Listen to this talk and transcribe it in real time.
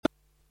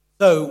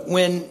So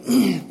when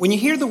you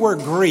hear the word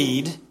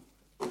greed,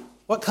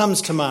 what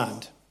comes to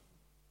mind?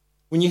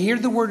 When you hear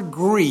the word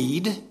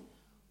greed,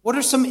 what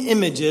are some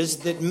images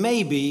that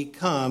maybe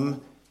come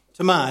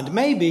to mind?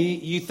 Maybe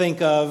you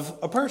think of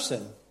a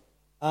person.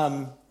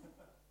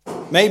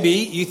 Maybe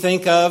you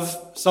think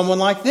of someone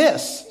like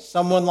this,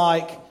 someone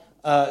like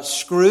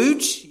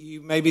Scrooge.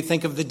 You maybe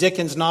think of the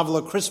Dickens novel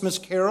A Christmas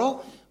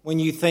Carol when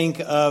you think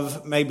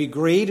of maybe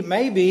greed.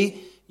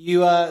 Maybe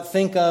you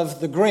think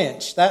of the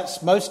Grinch.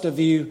 That's most of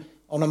you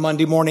on a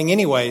Monday morning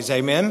anyways,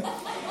 amen?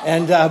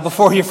 And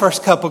before your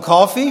first cup of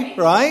coffee,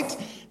 right?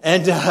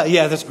 And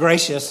yeah, that's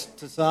gracious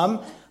to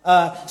some.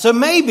 So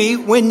maybe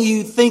when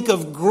you think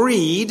of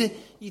greed,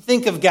 you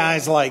think of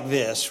guys like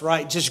this,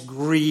 right? Just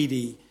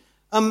greedy.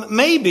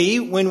 Maybe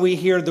when we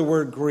hear the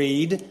word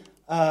greed,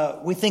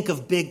 we think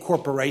of big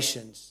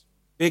corporations,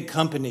 big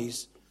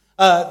companies.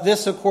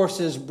 This, of course,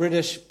 is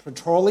British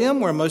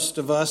Petroleum, where most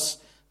of us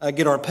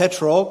get our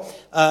petrol.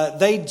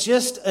 They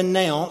just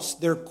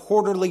announced their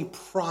quarterly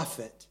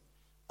profit.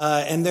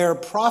 And their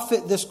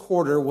profit this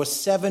quarter was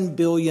 £7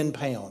 billion.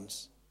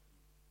 So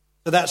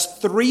that's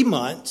 3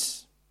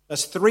 months.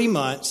 That's 3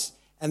 months,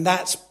 and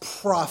that's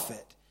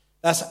profit.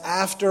 That's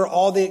after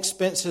all the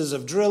expenses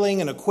of drilling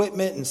and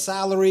equipment and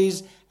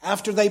salaries.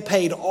 After they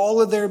paid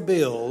all of their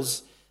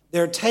bills,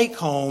 their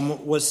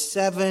take-home was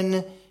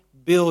 £7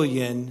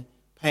 billion.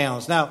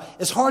 Now,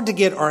 it's hard to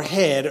get our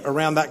head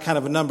around that kind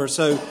of a number,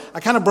 so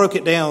I kind of broke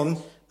it down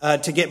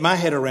to get my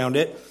head around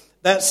it.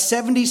 That's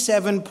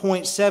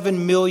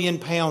 77.7 million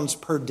pounds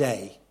per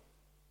day.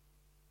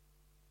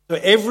 So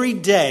every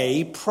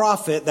day,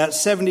 profit, that's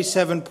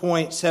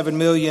 77.7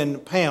 million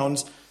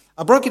pounds.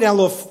 I broke it down a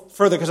little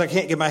further because I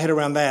can't get my head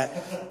around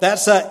that.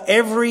 That's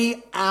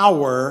every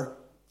hour,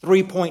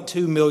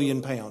 3.2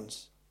 million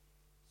pounds.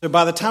 So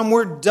by the time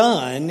we're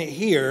done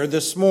here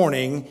this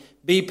morning,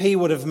 BP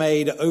would have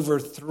made over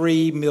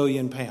 3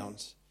 million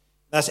pounds.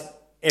 That's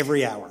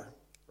every hour,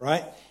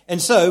 right?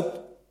 And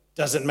so,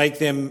 doesn't make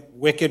them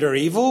wicked or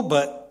evil,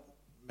 but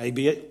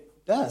maybe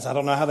it does. I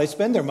don't know how they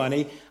spend their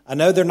money. I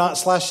know they're not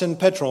slashing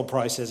petrol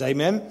prices,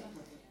 amen?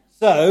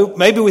 So,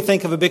 maybe we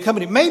think of a big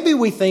company. Maybe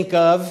we think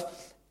of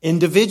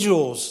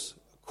individuals,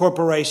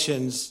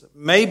 corporations.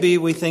 Maybe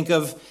we think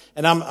of,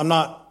 and I'm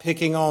not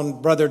picking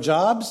on Brother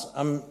Jobs.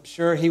 I'm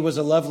sure he was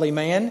a lovely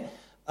man.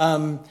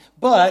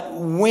 But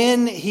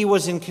when he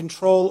was in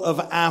control of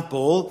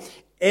Apple,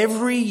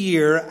 every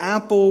year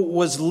Apple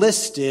was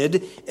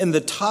listed in the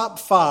top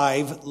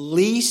 5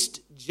 least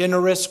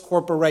generous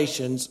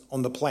corporations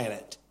on the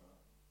planet.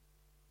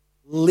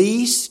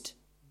 Least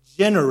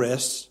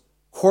generous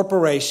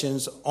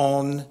corporations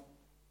on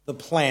the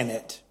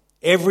planet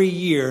every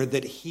year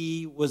that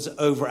he was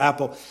over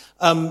Apple.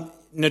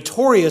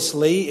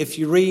 Notoriously, if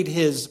you read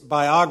his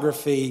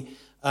biography,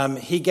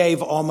 he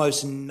gave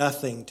almost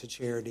nothing to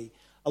charity.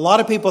 A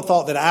lot of people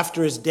thought that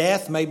after his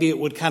death, maybe it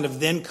would kind of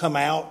then come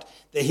out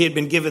that he had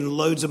been given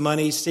loads of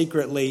money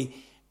secretly,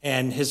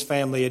 and his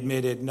family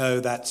admitted,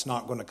 no, that's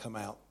not going to come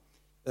out.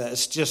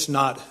 That's just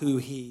not who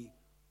he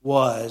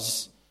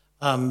was.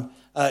 Do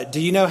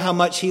you know how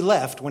much he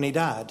left when he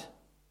died?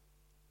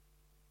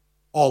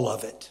 All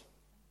of it.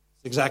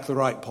 That's exactly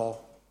right,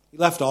 Paul. He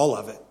left all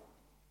of it.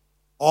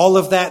 All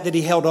of that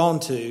he held on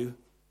to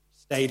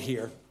stayed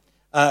here.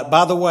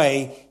 By the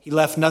way, he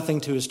left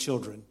nothing to his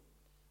children.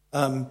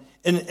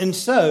 And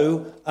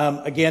so,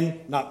 again,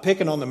 not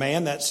picking on the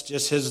man, that's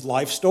just his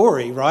life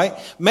story, right?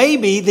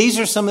 Maybe these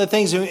are some of the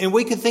things, and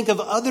we could think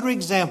of other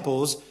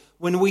examples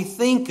when we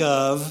think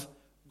of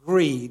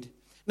greed.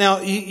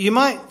 Now, you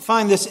might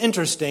find this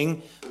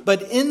interesting,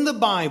 but in the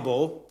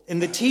Bible, in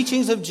the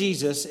teachings of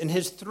Jesus, in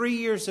his 3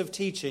 years of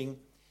teaching,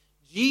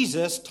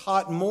 Jesus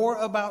taught more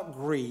about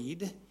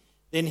greed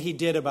than he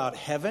did about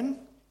heaven,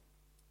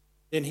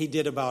 than he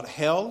did about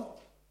hell,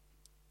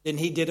 than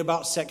he did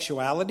about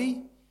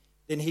sexuality,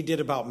 than he did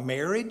about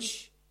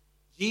marriage.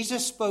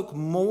 Jesus spoke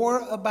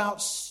more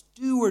about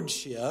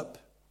stewardship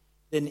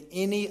than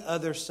any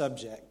other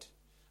subject.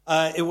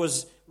 It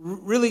was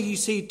really, you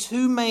see,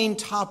 2 main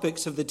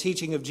topics of the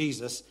teaching of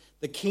Jesus: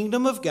 the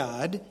kingdom of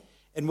God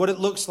and what it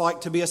looks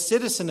like to be a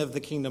citizen of the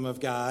kingdom of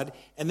God,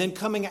 and then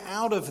coming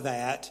out of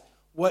that,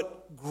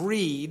 what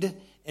greed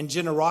and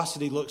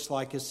generosity looks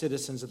like as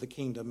citizens of the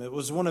kingdom. It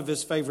was one of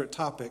his favorite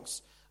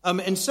topics.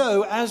 And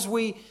so as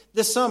we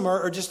this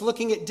summer are just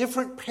looking at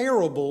different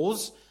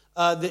parables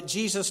that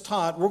Jesus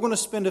taught, we're going to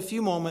spend a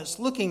few moments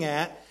looking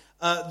at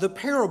the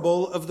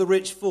parable of the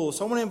rich fool.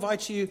 So I want to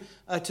invite you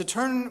to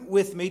turn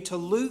with me to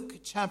Luke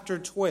chapter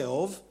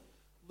 12.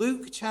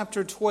 Luke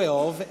chapter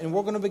 12, and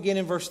we're going to begin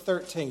in verse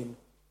 13.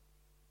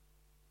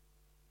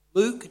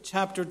 Luke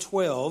chapter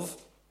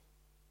 12,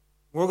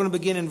 we're going to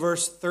begin in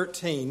verse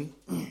 13.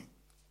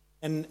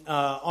 And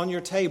on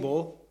your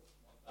table,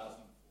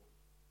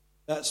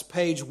 that's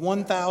page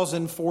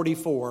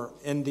 1044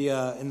 in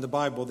the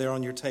Bible there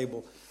on your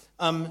table.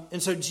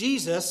 And so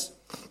Jesus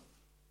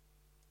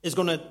is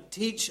going to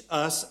teach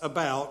us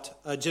about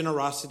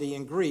generosity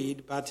and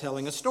greed by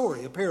telling a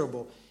story, a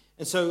parable.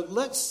 And so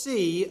let's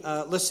see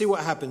what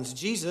happens.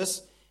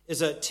 Jesus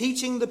is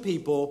teaching the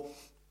people,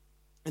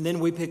 and then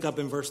we pick up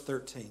in verse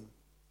 13.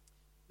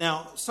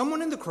 Now,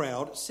 someone in the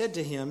crowd said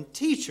to him,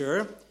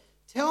 "Teacher,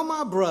 tell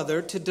my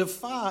brother to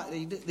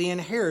divide the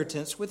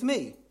inheritance with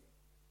me."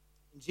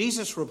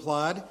 Jesus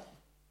replied,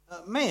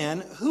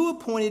 "Man, who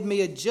appointed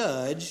me a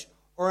judge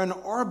or an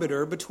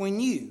arbiter between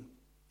you?"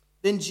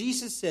 Then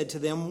Jesus said to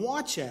them,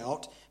 "Watch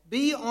out,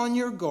 be on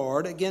your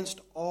guard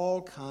against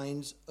all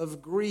kinds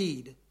of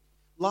greed.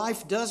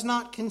 Life does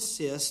not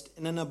consist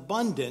in an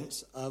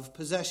abundance of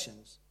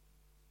possessions."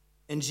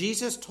 And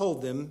Jesus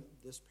told them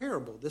this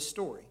parable, this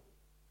story.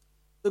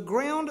 The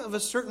ground of a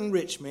certain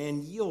rich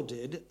man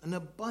yielded an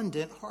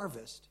abundant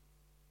harvest.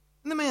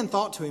 And the man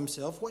thought to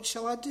himself, "What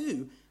shall I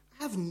do?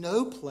 I have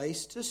no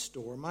place to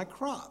store my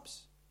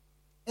crops."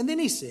 And then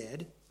he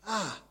said,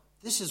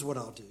 "This is what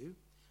I'll do.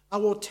 I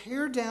will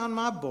tear down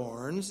my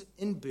barns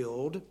and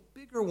build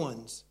bigger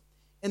ones,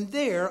 and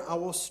there I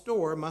will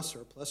store my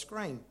surplus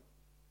grain.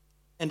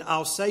 And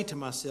I'll say to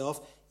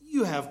myself,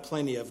 you have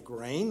plenty of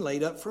grain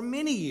laid up for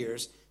many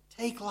years.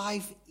 Take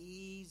life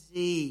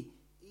easy,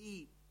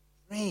 eat,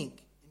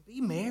 drink, and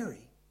be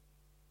merry."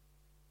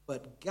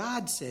 But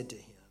God said to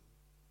him,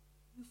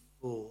 "You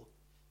fool,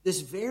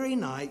 this very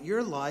night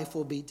your life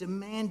will be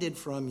demanded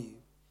from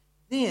you.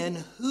 Then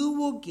who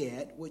will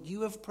get what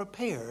you have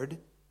prepared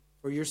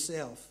for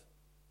yourself?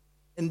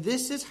 And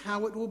this is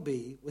how it will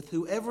be with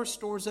whoever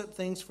stores up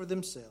things for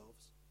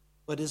themselves,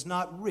 but is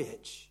not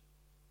rich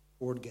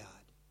toward God."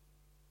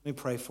 Let me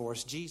pray for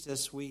us.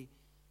 Jesus, we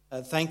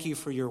thank you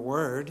for your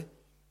word.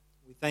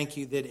 We thank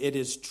you that it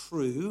is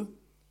true.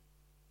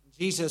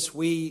 Jesus,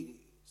 we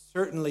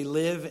certainly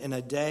live in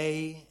a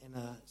day, in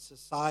a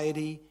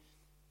society,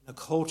 in a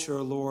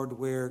culture, Lord,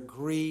 where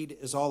greed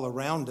is all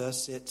around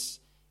us. It's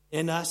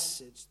in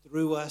us, it's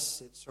through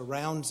us, it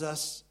surrounds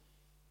us.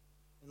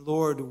 And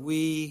Lord,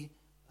 we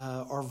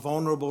are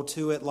vulnerable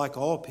to it like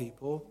all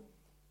people.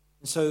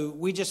 And so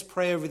we just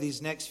pray over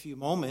these next few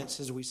moments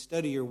as we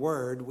study your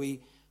word.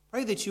 We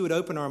pray that you would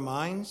open our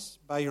minds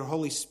by your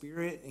Holy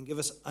Spirit and give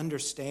us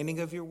understanding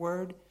of your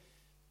word.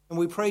 And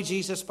we pray,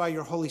 Jesus, by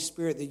your Holy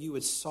Spirit, that you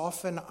would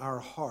soften our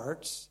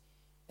hearts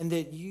and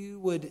that you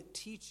would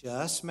teach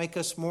us, make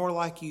us more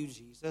like you,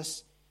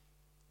 Jesus.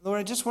 Lord,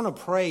 I just want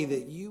to pray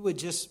that you would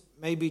just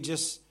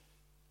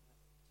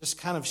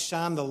kind of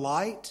shine the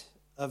light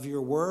of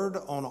your word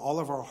on all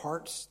of our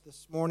hearts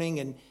this morning.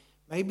 And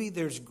maybe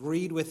there's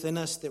greed within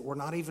us that we're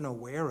not even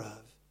aware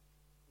of.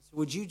 So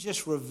would you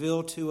just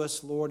reveal to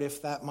us, Lord,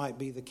 if that might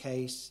be the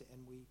case?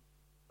 And we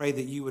pray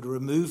that you would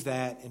remove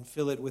that and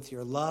fill it with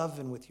your love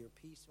and with your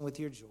peace and with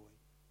your joy.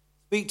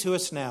 Speak to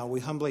us now, we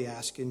humbly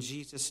ask in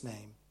Jesus'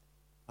 name.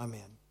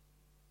 Amen.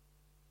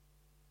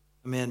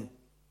 Amen.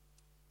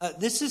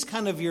 This is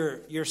kind of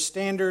your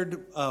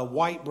standard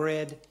white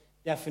bread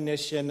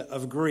definition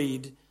of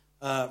greed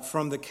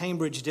from the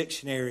Cambridge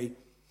Dictionary.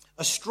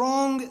 A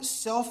strong,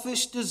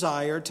 selfish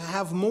desire to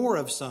have more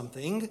of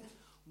something,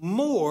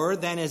 more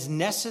than is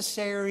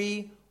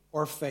necessary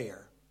or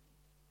fair.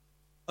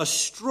 A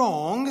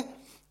strong,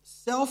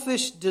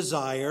 selfish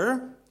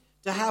desire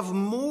to have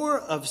more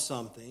of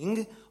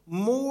something,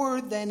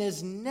 more than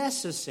is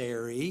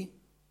necessary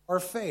or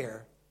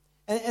fair.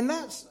 And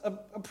that's a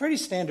pretty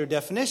standard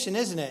definition,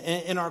 isn't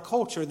it, in our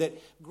culture,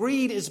 that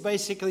greed is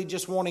basically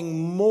just wanting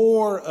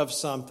more of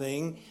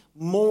something,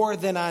 more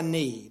than I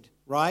need,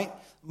 right?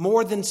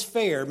 More than's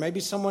fair. Maybe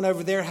someone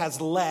over there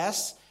has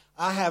less.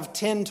 I have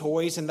 10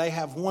 toys and they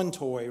have 1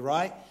 toy,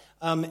 right?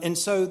 And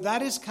so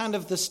that is kind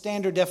of the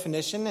standard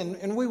definition,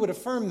 and we would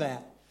affirm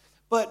that.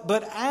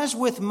 But as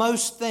with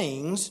most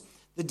things,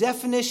 the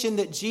definition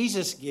that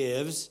Jesus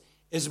gives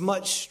is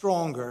much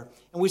stronger.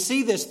 And we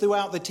see this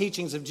throughout the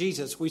teachings of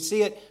Jesus. We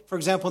see it, for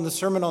example, in the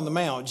Sermon on the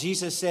Mount.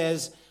 Jesus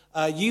says,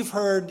 you've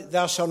heard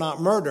thou shalt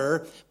not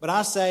murder, but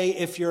I say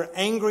if you're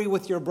angry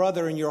with your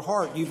brother in your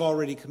heart, you've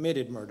already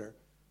committed murder.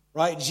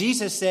 Right?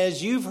 Jesus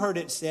says, you've heard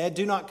it said,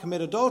 do not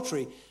commit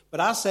adultery. But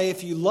I say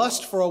if you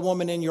lust for a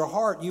woman in your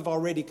heart, you've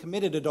already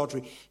committed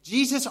adultery.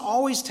 Jesus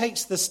always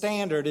takes the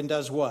standard and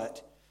does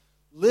what?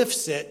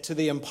 Lifts it to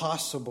the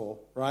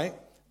impossible, right?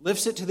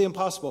 Lifts it to the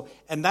impossible.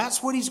 And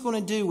that's what he's going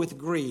to do with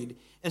greed.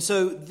 And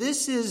so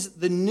this is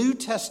the New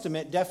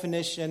Testament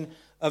definition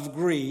of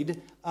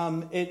greed.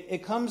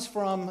 It comes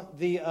from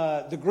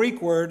the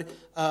Greek word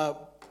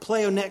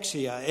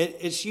pleonexia.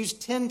 It's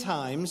used 10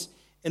 times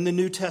in the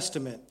New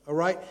Testament, all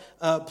right?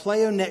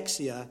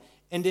 Pleonexia.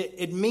 And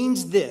it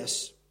means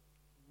this: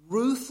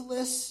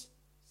 ruthless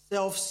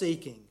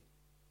self-seeking.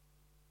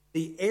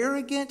 The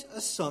arrogant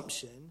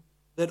assumption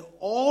that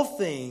all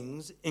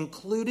things,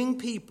 including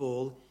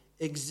people,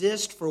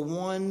 exist for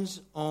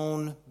one's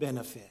own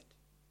benefit.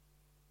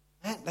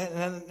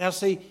 Now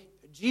see,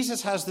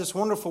 Jesus has this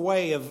wonderful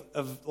way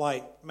of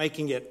like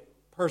making it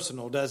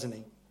personal, doesn't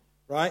he?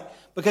 Right?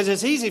 Because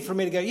it's easy for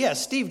me to go,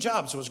 yes, Steve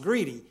Jobs was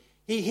greedy.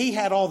 He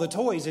had all the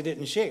toys and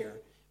didn't share.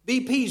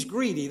 BP's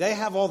greedy. They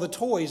have all the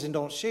toys and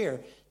don't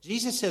share.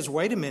 Jesus says,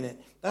 wait a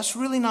minute. That's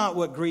really not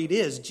what greed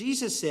is.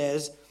 Jesus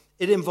says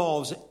it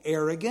involves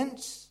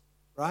arrogance,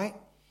 right?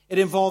 It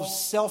involves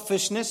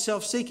selfishness,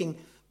 self-seeking.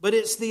 but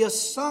it's the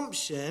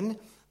assumption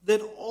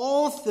that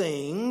all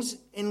things,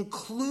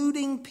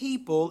 including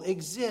people,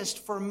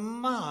 exist for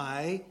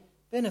my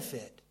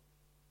benefit.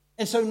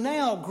 And so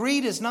now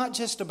greed is not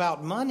just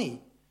about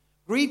money.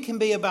 Greed can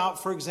be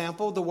about, for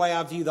example, the way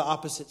I view the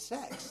opposite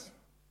sex,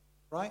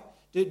 right?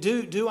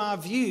 Do I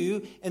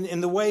view,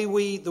 and the way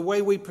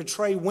we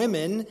portray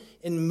women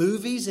in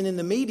movies and in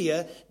the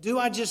media, do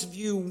I just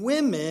view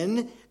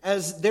women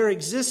as their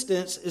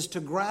existence is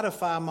to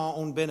gratify my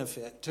own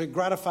benefit, to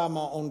gratify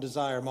my own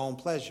desire, my own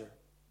pleasure?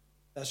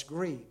 That's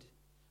greed.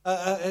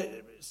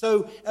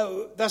 So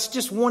that's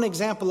just one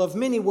example of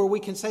many where we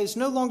can say it's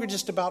no longer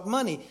just about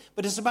money,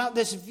 but it's about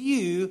this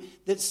view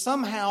that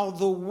somehow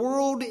the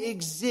world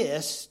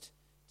exists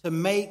to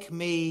make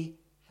me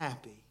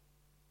happy,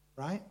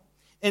 right?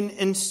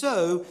 And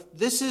so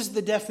this is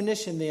the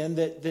definition then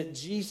that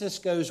Jesus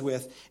goes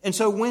with. And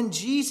so when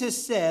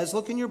Jesus says,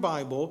 look in your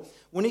Bible,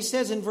 when he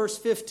says in verse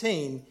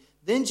 15,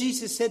 then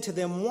Jesus said to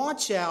them,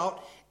 watch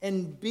out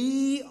and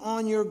be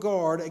on your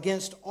guard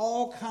against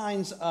all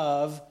kinds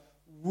of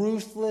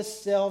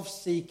ruthless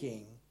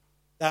self-seeking.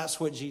 That's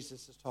what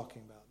Jesus is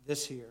talking about,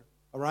 this here.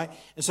 All right?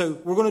 And so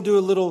we're going to do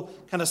a little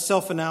kind of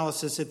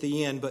self-analysis at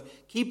the end, but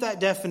keep that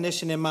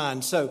definition in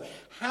mind. So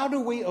how do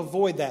we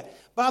avoid that?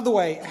 By the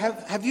way,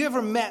 have you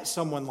ever met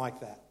someone like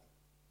that?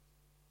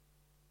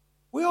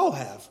 We all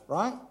have,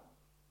 right?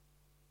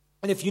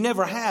 And if you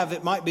never have,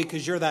 it might be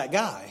because you're that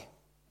guy.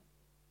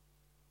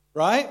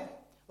 Right?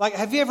 Like,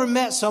 have you ever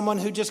met someone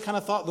who just kind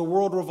of thought the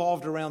world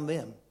revolved around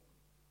them?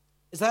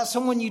 Is that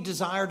someone you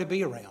desire to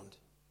be around?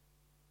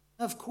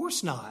 Of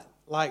course not.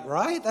 Like,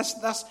 right?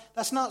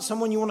 That's not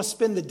someone you want to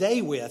spend the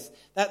day with.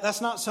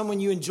 That's not someone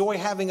you enjoy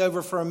having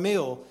over for a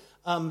meal.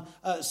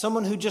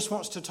 Someone who just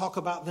wants to talk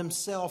about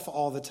themselves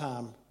all the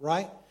time,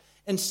 right?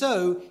 And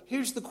so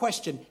here's the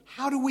question.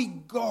 How do we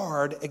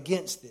guard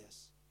against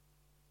this?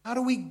 How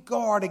do we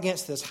guard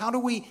against this? How do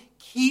we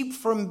keep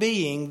from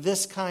being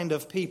this kind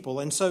of people?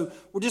 And so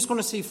we're just going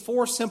to see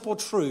 4 simple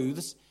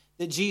truths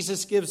that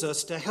Jesus gives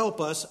us to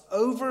help us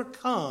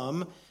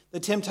overcome the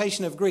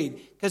temptation of greed,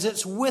 because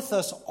it's with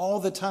us all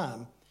the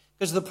time.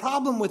 Because the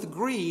problem with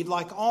greed,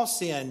 like all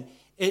sin,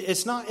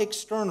 it's not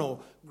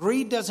external.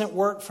 Greed doesn't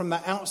work from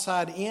the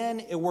outside in.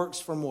 It works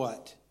from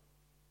what?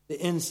 The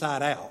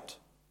inside out,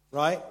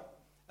 right?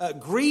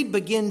 Greed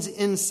begins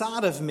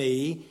inside of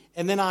me,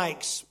 and then I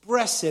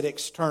express it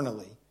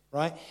externally,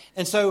 right?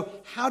 And so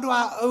how do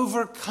I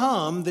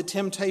overcome the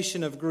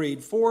temptation of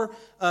greed? 4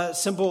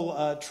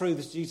 simple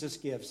truths Jesus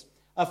gives.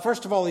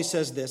 First of all, he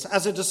says this: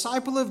 as a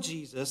disciple of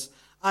Jesus,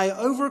 I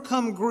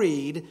overcome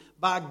greed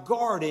by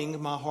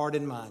guarding my heart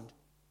and mind.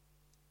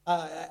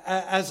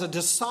 As a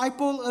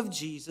disciple of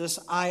Jesus,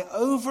 I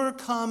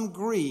overcome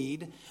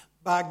greed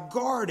by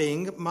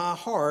guarding my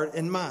heart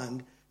and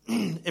mind.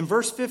 In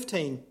verse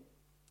 15,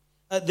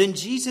 then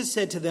Jesus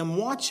said to them,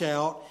 watch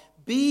out,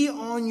 be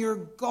on your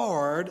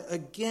guard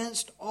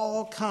against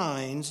all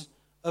kinds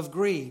of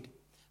greed.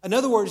 In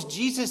other words,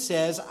 Jesus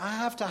says, I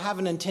have to have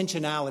an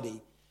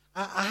intentionality.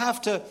 I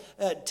have to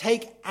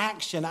take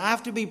action. I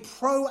have to be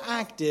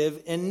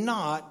proactive in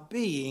not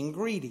being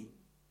greedy.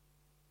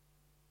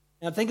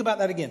 Now think about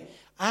that again.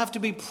 I have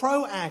to be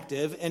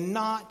proactive in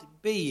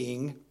not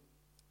being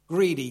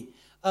greedy.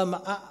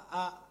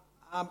 I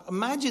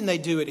imagine they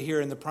do it here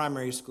in the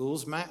primary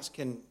schools. Max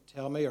can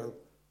tell me, or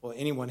well,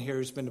 anyone here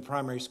who's been to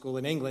primary school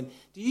in England.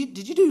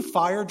 Did you do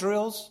fire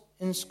drills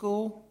in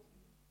school?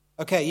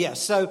 Okay,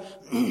 yes. Yeah,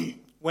 so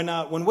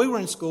when we were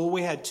in school,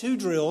 we had 2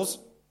 drills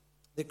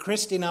that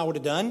Christy and I would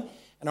have done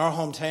in our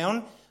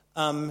hometown.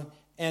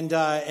 And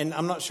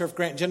I'm not sure if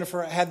Grant and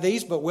Jennifer had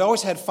these, but we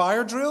always had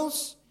fire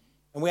drills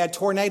and we had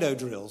tornado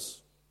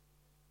drills.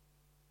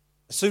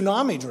 A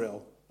tsunami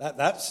drill.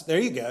 That's there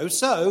you go.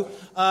 So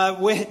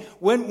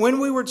when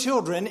we were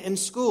children in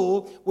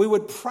school, we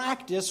would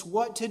practice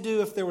what to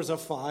do if there was a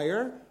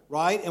fire,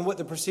 right, and what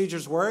the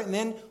procedures were, and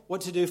then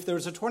what to do if there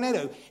was a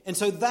tornado. And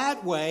so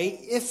that way,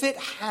 if it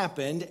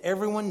happened,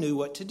 everyone knew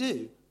what to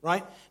do.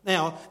 Right?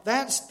 Now,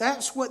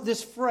 that's what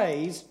this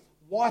phrase,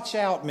 watch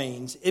out,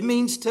 means. It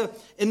means to,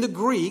 in the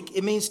Greek,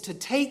 it means to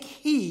take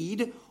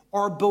heed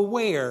or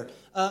beware.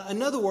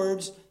 In other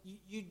words,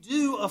 you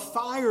do a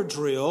fire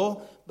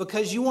drill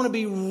because you want to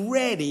be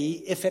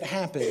ready if it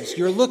happens.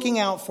 You're looking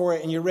out for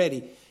it and you're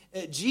ready.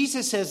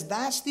 Jesus says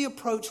that's the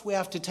approach we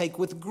have to take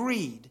with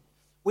greed.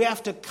 We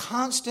have to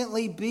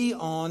constantly be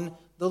on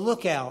the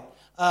lookout.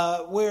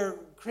 Where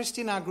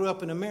Christy and I grew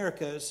up in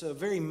America, it's a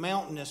very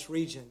mountainous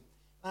region.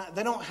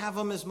 They don't have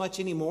them as much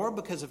anymore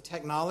because of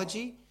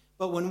technology.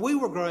 But when we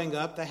were growing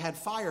up, they had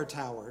fire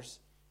towers.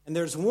 And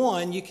there's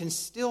one you can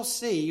still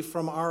see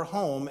from our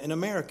home in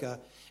America.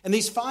 And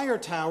these fire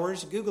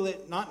towers, Google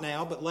it, not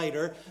now, but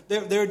later,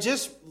 they're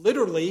just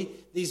literally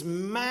these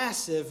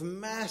massive,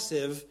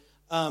 massive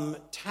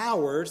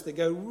towers that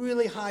go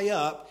really high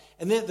up.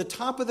 And then at the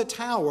top of the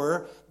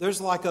tower,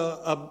 there's like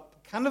a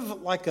kind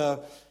of like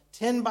a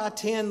 10 by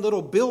 10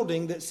 little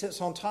building that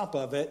sits on top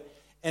of it.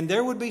 And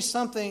there would be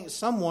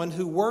someone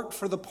who worked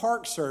for the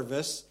Park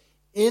Service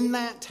in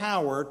that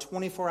tower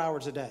 24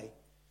 hours a day.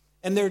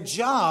 And their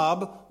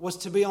job was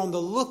to be on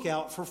the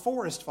lookout for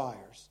forest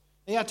fires.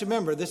 You have to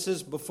remember, this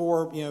is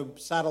before,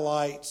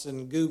 satellites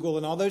and Google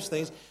and all those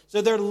things.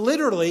 So there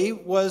literally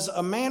was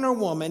a man or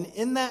woman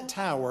in that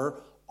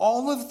tower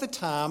all of the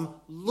time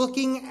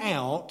looking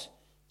out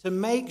to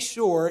make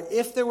sure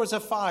if there was a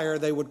fire,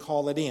 they would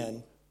call it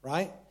in,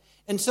 right?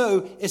 And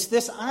so it's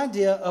this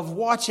idea of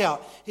watch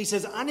out. He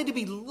says, I need to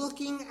be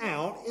looking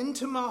out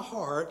into my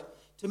heart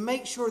to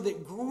make sure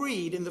that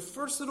greed, in the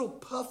first little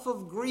puff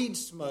of greed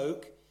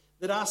smoke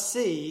that I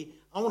see,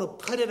 I want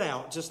to put it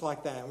out just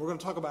like that. And we're going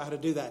to talk about how to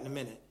do that in a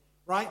minute,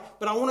 right?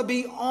 But I want to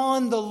be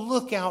on the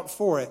lookout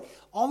for it.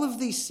 All of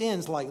these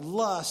sins like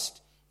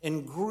lust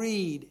and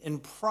greed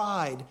and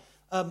pride,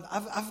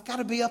 I've got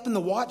to be up in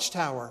the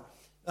watchtower.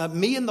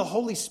 Me and the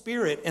Holy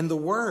Spirit and the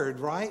Word,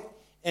 right?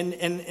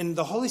 And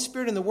the Holy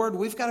Spirit and the Word,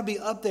 we've got to be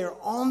up there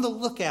on the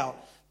lookout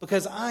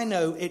because I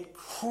know it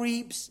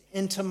creeps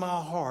into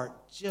my heart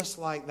just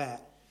like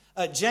that.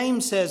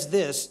 James says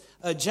this.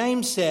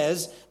 James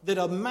says that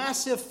a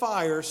massive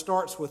fire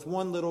starts with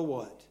one little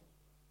what?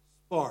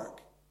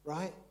 Spark,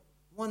 right?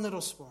 One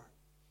little spark.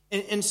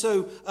 And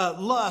so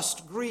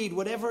lust, greed,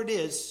 whatever it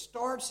is,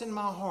 starts in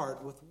my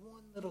heart with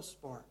one little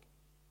spark.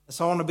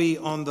 So I want to be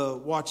on the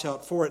watch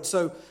out for it.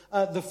 So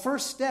the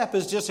first step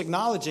is just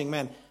acknowledging,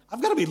 man,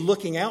 I've got to be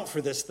looking out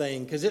for this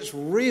thing because it's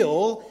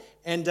real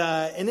and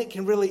it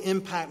can really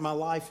impact my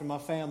life and my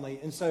family.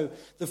 And so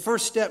the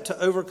first step to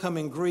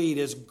overcoming greed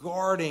is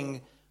guarding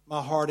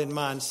my heart and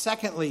mind.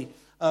 Secondly,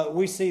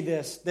 we see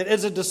this, that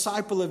as a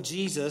disciple of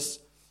Jesus,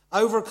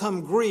 I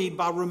overcome greed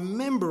by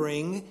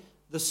remembering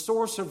the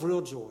source of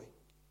real joy.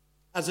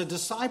 As a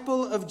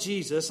disciple of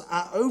Jesus,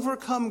 I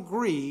overcome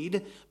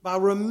greed by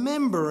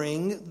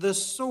remembering the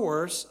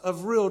source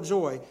of real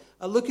joy.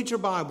 Look at your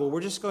Bible.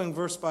 We're just going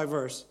verse by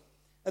verse.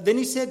 Then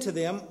he said to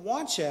them,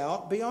 watch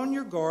out, be on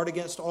your guard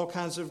against all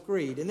kinds of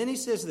greed. And then he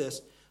says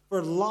this,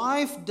 for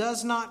life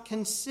does not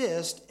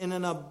consist in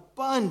an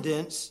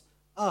abundance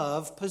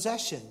of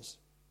possessions.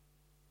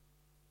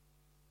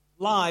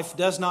 Life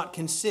does not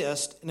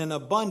consist in an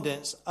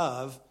abundance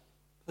of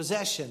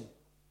possession.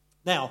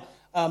 Now,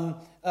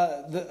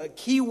 the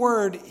key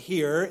word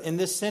here in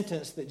this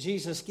sentence that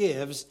Jesus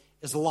gives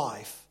is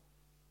life.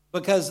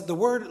 Because the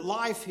word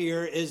life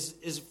here is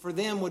for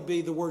them would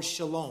be the word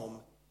shalom.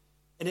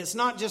 And it's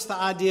not just the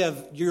idea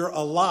of you're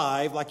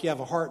alive, like you have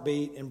a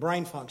heartbeat and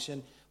brain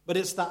function, but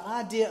it's the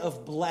idea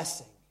of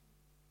blessing,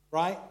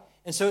 right?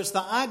 And so it's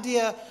the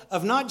idea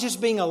of not just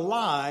being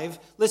alive.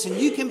 Listen,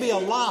 you can be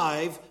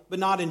alive but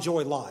not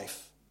enjoy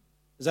life.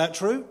 Is that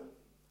true?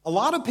 A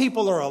lot of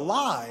people are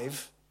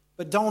alive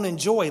but don't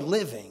enjoy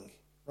living,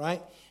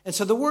 right? And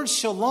so the word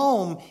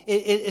shalom,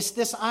 it's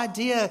this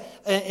idea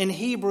in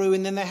Hebrew,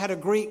 and then they had a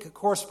Greek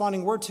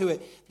corresponding word to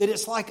it, that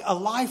it's like a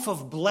life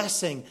of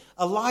blessing,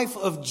 a life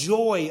of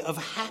joy, of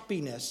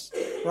happiness,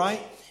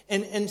 right?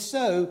 And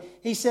so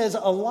he says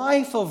a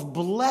life of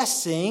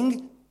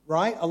blessing,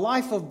 right? A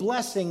life of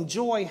blessing,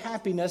 joy,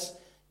 happiness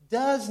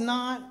does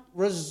not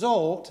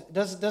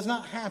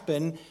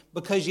happen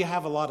because you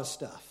have a lot of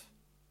stuff.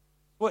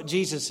 What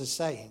Jesus is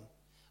saying.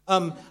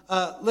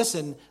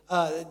 Listen,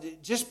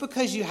 just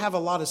because you have a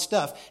lot of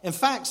stuff. In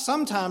fact,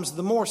 sometimes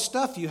the more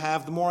stuff you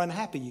have, the more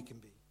unhappy you can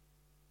be.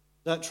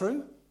 Is that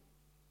true?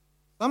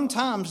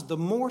 Sometimes the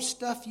more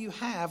stuff you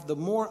have, the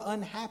more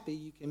unhappy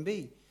you can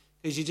be.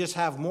 Because you just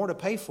have more to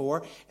pay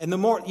for. And the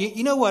more,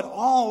 you know what,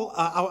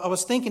 I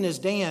was thinking as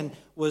Dan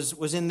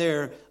was in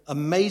there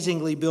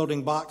amazingly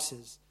building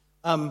boxes.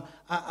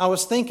 I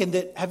was thinking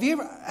that, have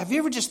you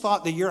ever just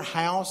thought that your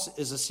house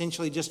is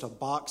essentially just a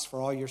box for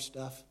all your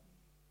stuff?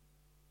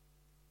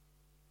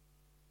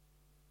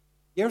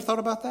 You ever thought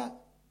about that?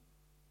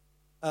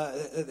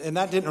 And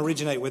that didn't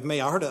originate with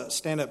me. I heard a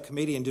stand-up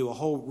comedian do a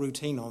whole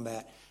routine on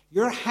that.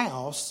 Your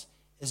house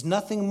is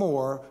nothing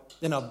more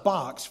than a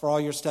box for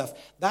all your stuff.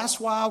 That's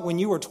why when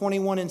you were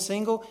 21 and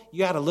single,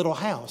 you had a little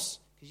house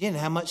because you didn't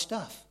have much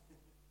stuff.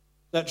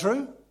 Is that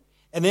true?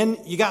 And then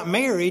you got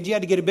married, you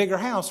had to get a bigger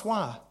house.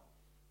 Why?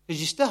 Because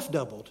your stuff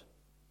doubled,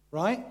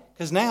 right?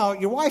 Because now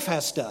your wife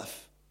has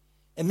stuff.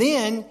 And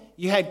then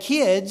you had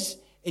kids,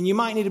 and you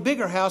might need a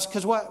bigger house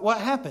because what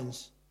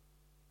happens?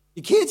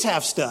 Your kids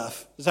have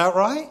stuff. Is that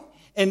right?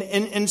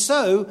 And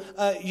so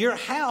your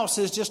house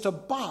is just a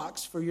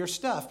box for your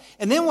stuff.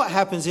 And then what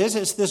happens is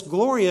it's this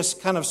glorious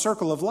kind of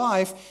circle of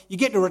life. You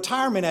get to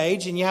retirement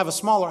age and you have a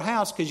smaller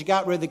house because you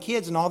got rid of the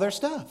kids and all their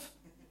stuff.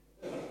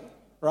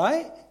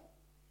 Right?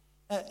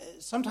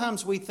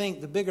 Sometimes we think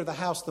the bigger the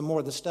house, the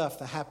more the stuff,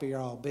 the happier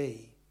I'll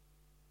be.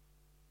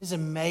 It's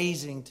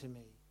amazing to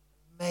me.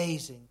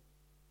 Amazing.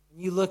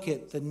 When you look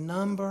at the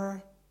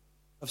number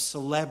of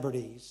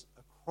celebrities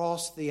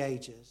across the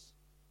ages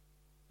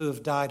who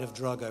have died of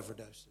drug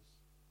overdoses.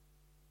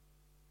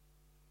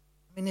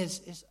 I mean,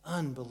 it's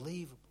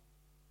unbelievable.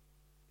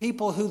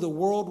 People who the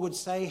world would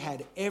say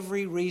had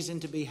every reason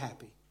to be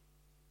happy.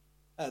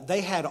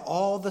 They had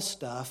all the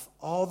stuff,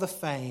 all the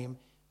fame,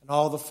 and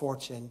all the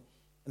fortune,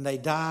 and they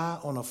die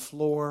on a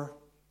floor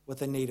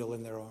with a needle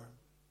in their arm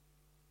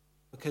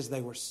because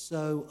they were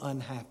so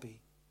unhappy.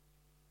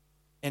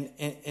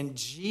 And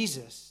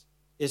Jesus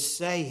is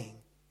saying,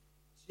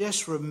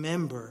 just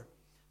remember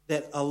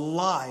that a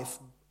life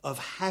of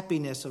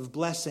happiness, of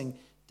blessing,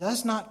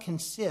 does not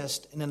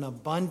consist in an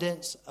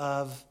abundance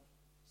of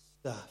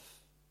stuff,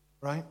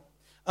 right?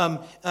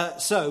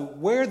 So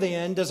where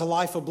then does a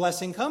life of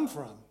blessing come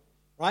from,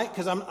 right?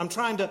 Because I'm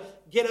trying to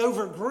get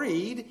over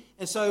greed,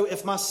 and so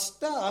if my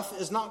stuff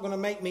is not going to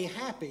make me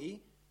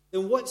happy,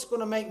 then what's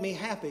going to make me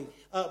happy?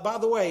 By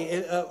the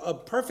way, a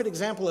perfect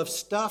example of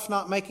stuff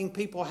not making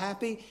people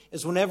happy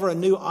is whenever a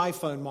new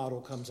iPhone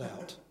model comes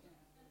out,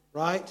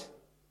 right?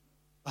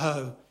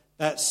 Oh,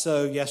 that's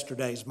so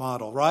yesterday's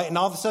model, right? And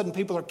all of a sudden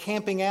people are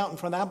camping out in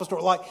front of the Apple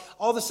Store. Like,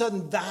 all of a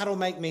sudden that'll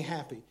make me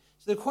happy.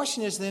 So the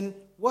question is then,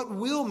 what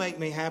will make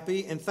me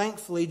happy? And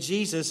thankfully,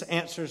 Jesus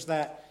answers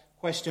that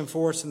question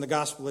for us in the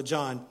Gospel of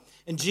John.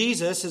 And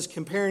Jesus is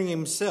comparing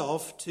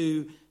himself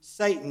to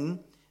Satan.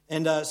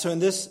 And so in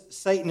this,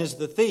 Satan is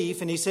the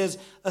thief. And he says,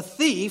 a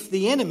thief,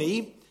 the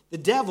enemy, the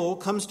devil,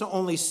 comes to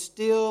only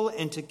steal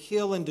and to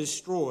kill and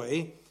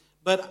destroy.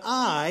 But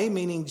I,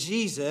 meaning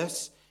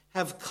Jesus,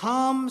 have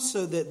come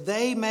so that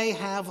they may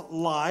have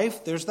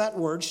life, there's that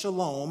word,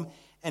 shalom,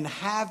 and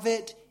have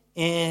it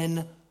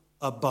in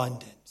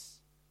abundance.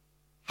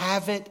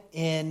 Have it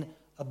in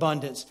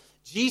abundance.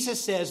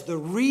 Jesus says the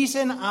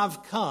reason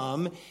I've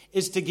come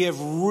is to give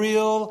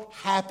real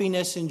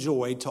happiness and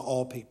joy to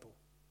all people.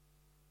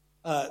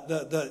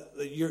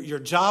 Your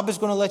job is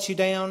going to let you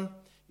down.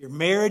 Your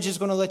marriage is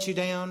going to let you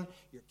down.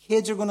 Your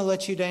kids are going to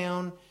let you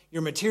down.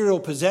 Your material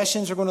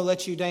possessions are going to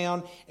let you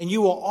down. And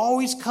you will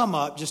always come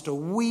up just a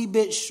wee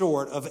bit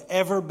short of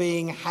ever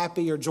being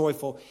happy or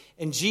joyful.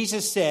 And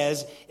Jesus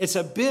says it's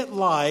a bit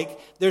like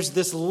there's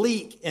this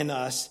leak in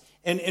us.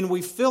 And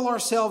we fill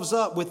ourselves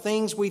up with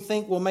things we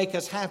think will make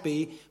us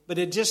happy, but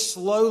it just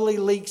slowly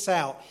leaks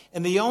out.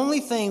 And the only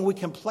thing we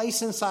can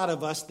place inside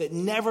of us that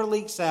never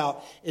leaks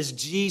out is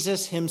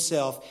Jesus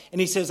himself.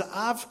 And he says,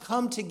 I've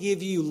come to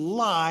give you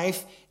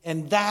life,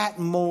 and that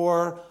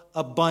more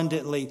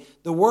abundantly.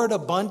 The word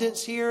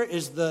abundance here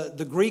is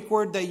the Greek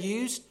word they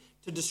used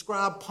to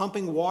describe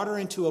pumping water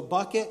into a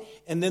bucket,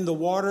 and then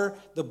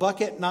the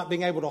bucket not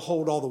being able to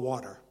hold all the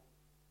water.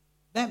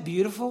 Isn't that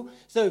beautiful?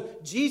 So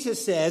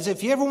Jesus says,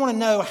 if you ever want to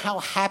know how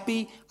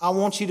happy I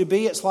want you to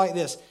be, it's like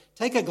this.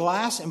 Take a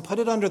glass and put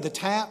it under the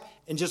tap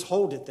and just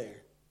hold it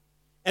there.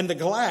 And the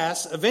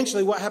glass,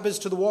 eventually what happens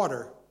to the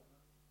water?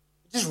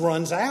 It just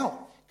runs out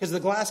because the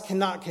glass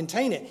cannot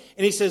contain it.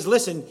 And he says,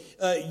 listen,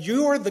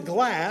 you're the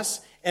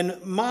glass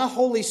and my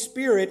Holy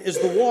Spirit is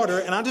the water,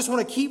 and I just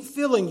want to keep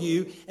filling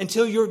you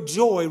until your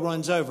joy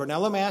runs over. Now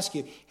let me ask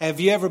you, have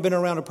you ever been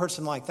around a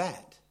person like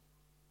that?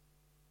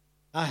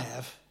 I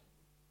have.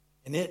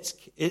 And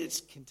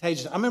it's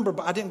contagious. I remember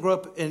I didn't grow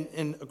up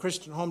in a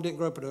Christian home, didn't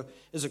grow up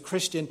as a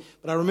Christian,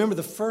 but I remember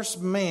the first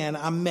man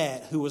I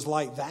met who was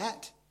like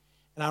that.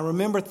 And I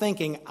remember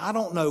thinking, I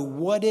don't know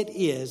what it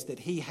is that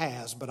he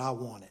has, but I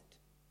want it.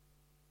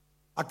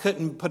 I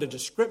couldn't put a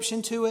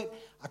description to it.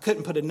 I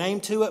couldn't put a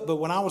name to it. But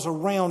when I was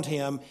around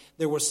him,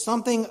 there was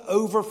something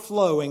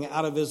overflowing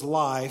out of his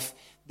life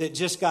that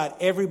just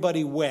got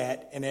everybody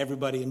wet and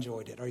everybody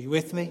enjoyed it. Are you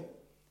with me?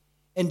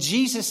 And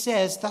Jesus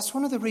says, that's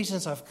one of the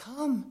reasons I've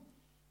come.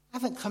 I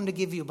haven't come to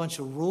give you a bunch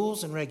of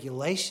rules and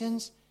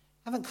regulations.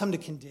 I haven't come to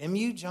condemn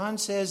you. John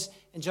says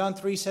in John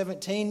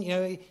 3:17,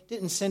 he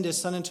didn't send his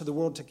son into the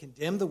world to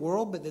condemn the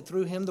world, but that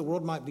through him the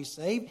world might be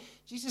saved.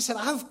 Jesus said,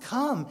 I've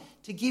come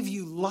to give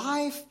you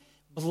life,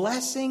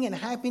 blessing, and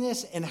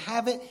happiness, and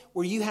have it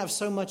where you have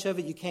so much of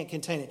it you can't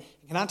contain it.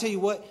 And can I tell you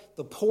what?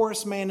 The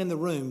poorest man in the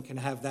room can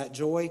have that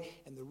joy,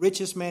 and the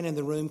richest man in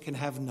the room can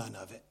have none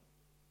of it.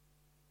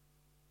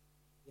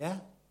 Yeah?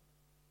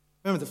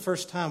 Remember the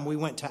first time we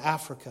went to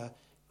Africa,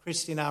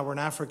 Christy and I were in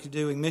Africa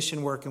doing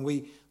mission work, and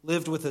we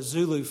lived with a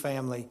Zulu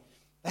family.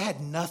 They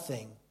had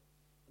nothing.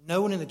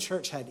 No one in the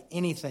church had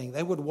anything.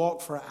 They would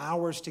walk for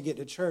hours to get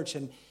to church,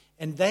 and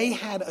they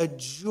had a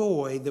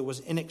joy that was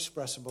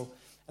inexpressible.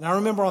 And I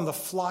remember on the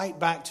flight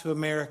back to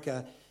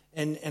America,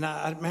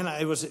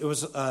 it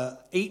was an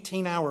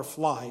 18-hour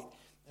flight,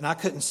 and I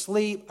couldn't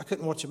sleep. I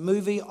couldn't watch a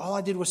movie. All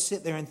I did was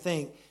sit there and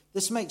think,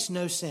 this makes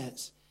no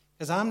sense,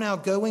 because I'm now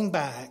going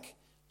back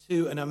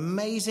to an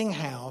amazing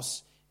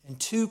house and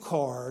 2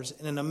 cars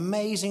and an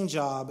amazing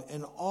job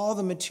and all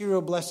the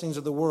material blessings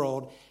of the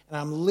world, and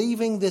I'm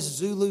leaving this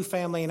Zulu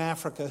family in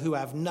Africa who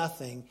have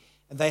nothing,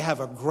 and they have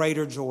a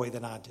greater joy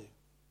than I do.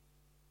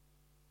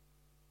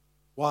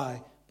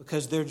 Why?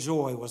 Because their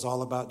joy was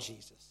all about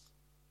Jesus.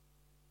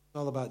 It's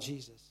all about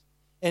Jesus.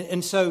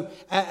 And so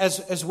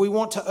as we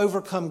want to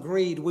overcome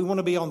greed, we want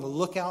to be on the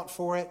lookout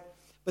for it,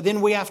 but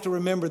then we have to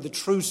remember the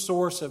true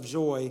source of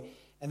joy,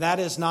 and that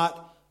is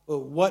not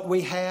what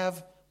we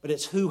have, but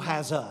it's who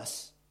has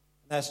us.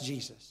 That's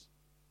Jesus.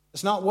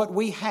 It's not what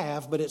we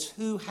have, but it's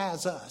who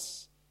has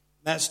us.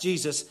 That's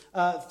Jesus.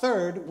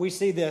 Third, we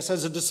see this.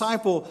 As a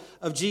disciple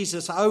of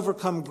Jesus, I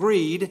overcome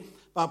greed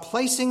by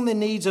placing the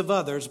needs of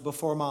others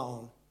before my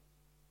own.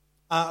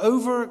 I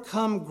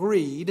overcome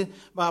greed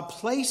by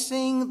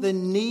placing the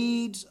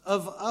needs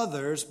of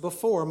others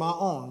before my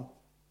own.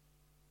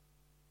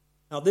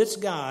 Now, this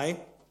guy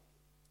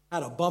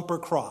had a bumper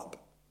crop,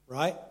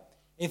 right?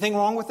 Anything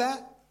wrong with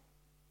that?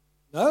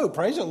 No,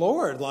 praise the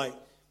Lord. Like,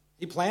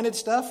 he planted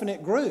stuff and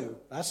it grew.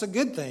 That's a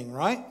good thing,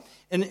 right?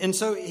 And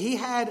so he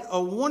had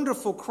a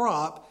wonderful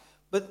crop,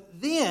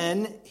 but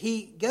then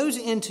he goes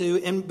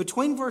into, and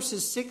between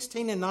verses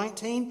 16 and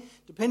 19,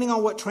 depending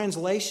on what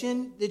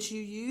translation that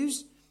you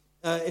use,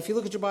 if you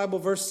look at your Bible,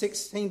 verse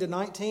 16 to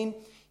 19,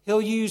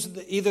 he'll use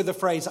either the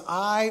phrase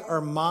I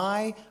or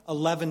my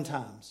 11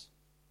 times.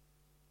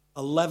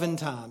 11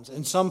 times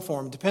in some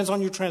form. Depends on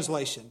your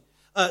translation.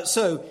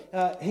 So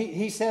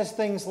he says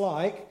things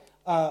like,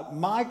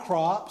 my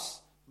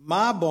crops,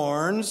 my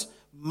barns,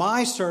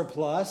 my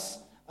surplus.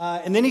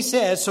 And then he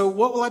says, so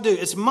what will I do?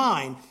 It's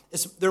mine.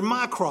 They're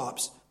my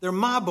crops. They're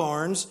my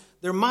barns.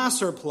 They're my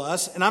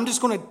surplus. And I'm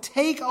just going to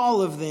take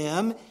all of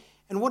them.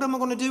 And what am I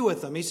going to do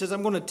with them? He says,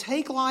 I'm going to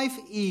take life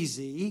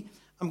easy.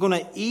 I'm going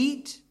to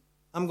eat.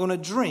 I'm going to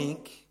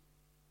drink.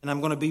 And I'm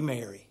going to be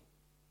merry.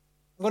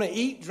 I'm going to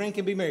eat, drink,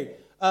 and be merry.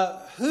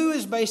 Who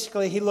is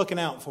basically he looking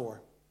out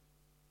for?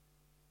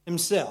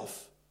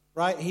 Himself,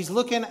 right? He's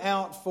looking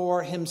out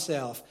for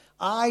himself.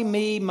 I,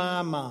 me,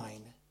 my,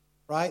 mine.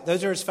 Right?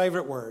 Those are his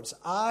favorite words.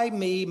 I,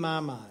 me, my,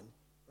 mine.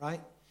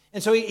 Right?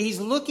 And so he's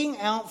looking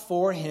out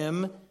for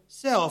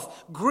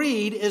himself.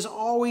 Greed is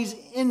always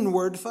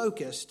inward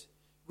focused.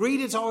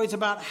 Greed is always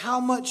about how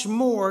much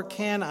more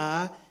can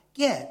I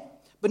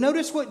get. But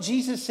notice what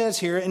Jesus says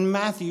here in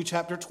Matthew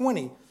chapter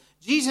 20.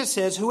 Jesus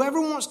says, whoever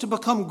wants to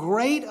become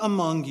great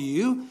among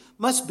you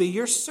must be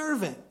your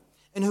servant.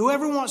 And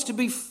whoever wants to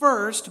be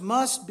first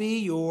must be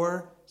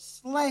your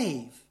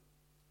slave.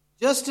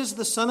 Just as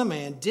the Son of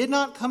Man did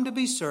not come to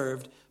be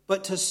served,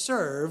 but to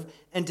serve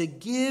and to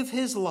give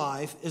his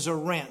life as a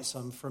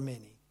ransom for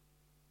many.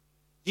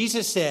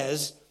 Jesus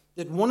says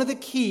that one of the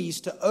keys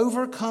to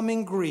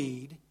overcoming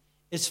greed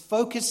is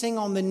focusing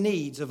on the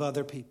needs of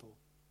other people.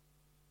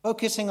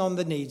 Focusing on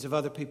the needs of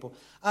other people.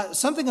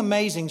 Something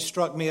amazing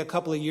struck me a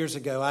couple of years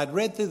ago. I'd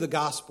read through the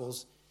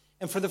Gospels,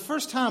 and for the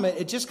first time,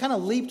 it just kind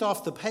of leaped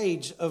off the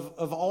page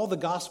of all the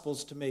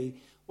Gospels to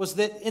me, was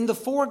that in the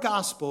 4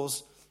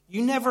 Gospels,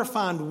 you never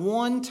find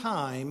one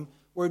time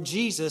where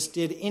Jesus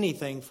did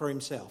anything for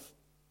himself.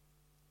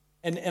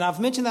 And I've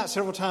mentioned that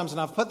several times, and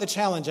I've put the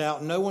challenge out,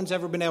 and no one's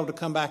ever been able to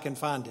come back and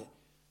find it.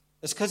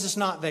 It's because it's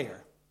not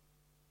there.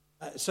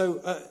 So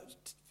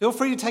feel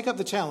free to take up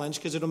the challenge,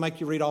 because it'll make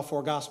you read all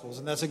 4 Gospels,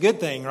 and that's a good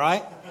thing,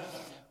 right?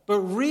 But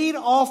read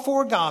all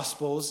 4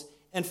 Gospels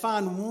and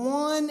find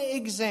one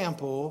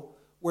example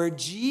where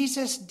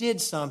Jesus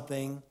did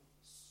something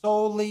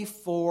solely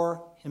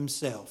for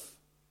himself.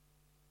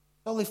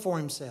 Solely for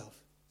himself.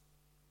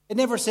 It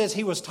never says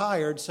he was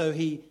tired, so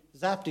he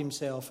zapped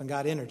himself and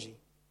got energy.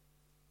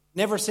 It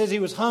never says he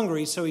was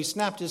hungry, so he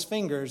snapped his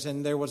fingers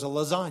and there was a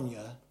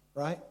lasagna,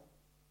 right?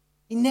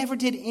 He never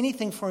did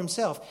anything for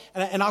himself.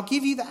 And I'll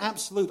give you the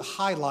absolute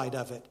highlight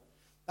of it.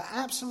 The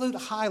absolute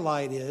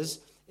highlight is,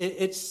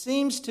 it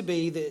seems to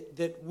be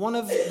that one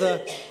of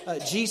the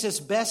Jesus'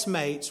 best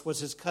mates was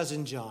his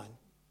cousin John.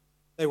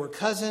 They were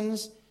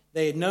cousins.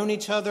 They had known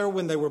each other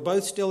when they were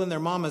both still in their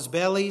mama's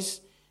bellies.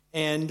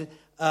 And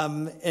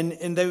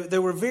they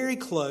were very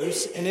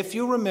close. And if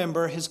you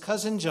remember, his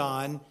cousin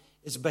John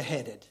is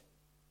beheaded.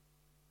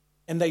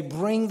 And they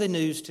bring the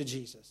news to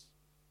Jesus.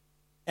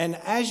 And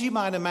as you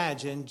might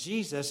imagine,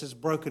 Jesus is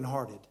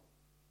brokenhearted.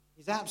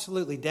 He's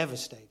absolutely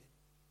devastated.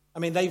 I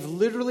mean, they've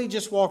literally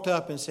just walked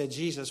up and said,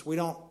 Jesus, we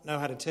don't know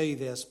how to tell you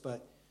this,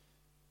 but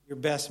your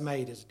best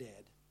mate is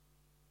dead.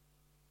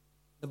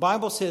 The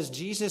Bible says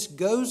Jesus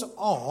goes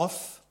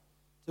off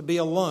to be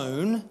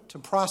alone to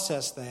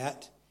process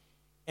that.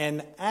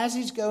 And as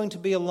he's going to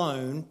be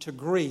alone to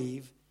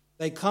grieve,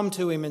 they come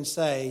to him and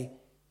say,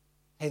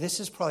 hey, this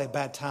is probably a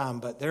bad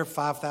time, but there are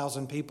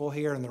 5,000 people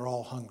here and they're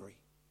all hungry.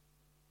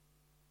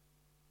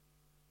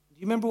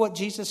 Do you remember what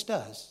Jesus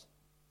does?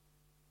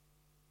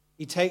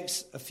 He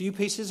takes a few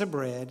pieces of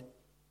bread,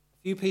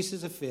 a few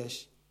pieces of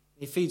fish,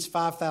 and he feeds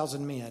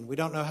 5,000 men. We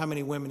don't know how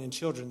many women and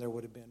children there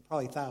would have been,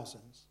 probably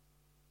thousands.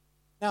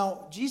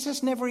 Now,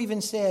 Jesus never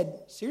even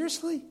said,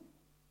 seriously?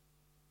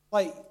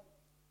 Like,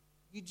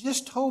 you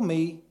just told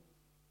me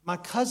my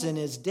cousin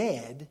is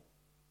dead,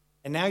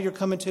 and now you're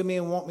coming to me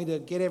and want me to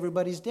get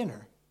everybody's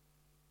dinner.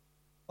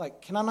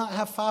 Like, can I not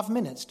have 5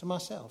 minutes to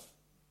myself?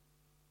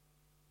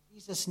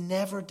 Jesus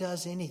never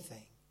does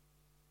anything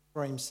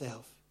for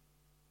himself.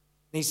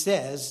 And he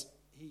says,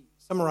 he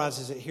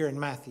summarizes it here in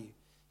Matthew.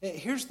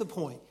 Here's the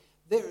point.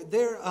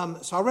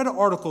 So I read an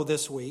article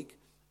this week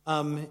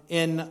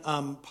in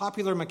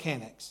Popular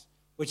Mechanics,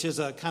 which is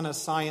a kind of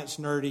science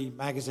nerdy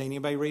magazine.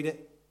 Anybody read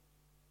it?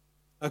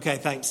 Okay,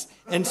 thanks.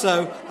 And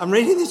so I'm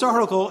reading this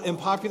article in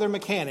Popular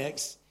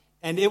Mechanics,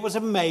 and it was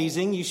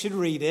amazing. You should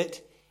read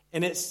it.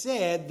 And it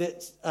said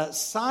that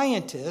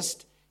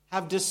scientists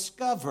have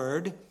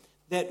discovered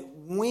that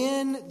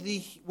when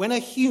a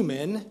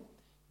human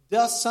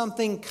does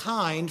something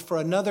kind for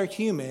another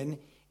human,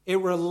 it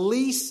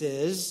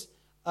releases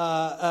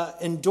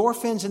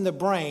endorphins in the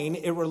brain.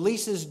 It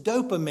releases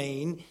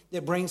dopamine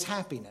that brings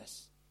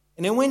happiness.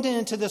 And it went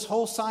into this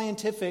whole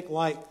scientific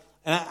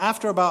And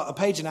after about a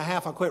page and a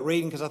half, I quit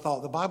reading because I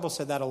thought the Bible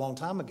said that a long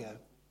time ago.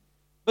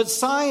 But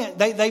science,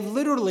 they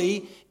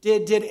literally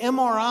did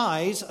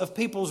MRIs of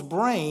people's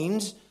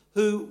brains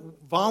who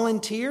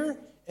volunteer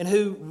and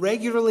who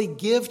regularly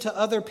give to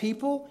other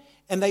people.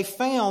 And they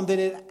found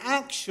that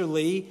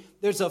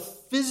there's a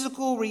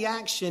physical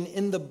reaction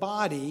in the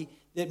body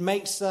that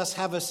makes us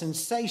have a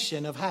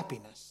sensation of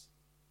happiness.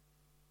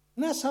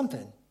 Isn't that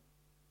something?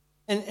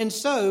 And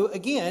so,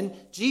 again,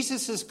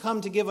 Jesus has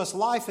come to give us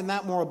life and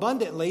that more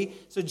abundantly.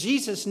 So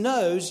Jesus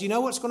knows, you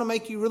know what's going to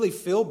make you really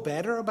feel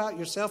better about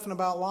yourself and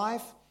about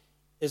life?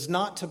 Is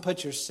not to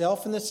put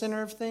yourself in the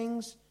center of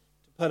things,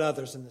 to put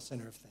others in the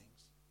center of things.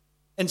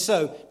 And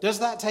so, does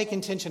that take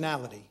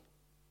intentionality?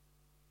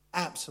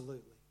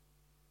 Absolutely.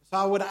 So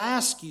I would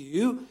ask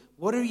you,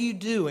 what are you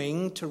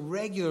doing to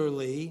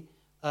regularly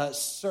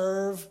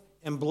serve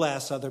and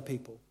bless other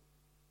people?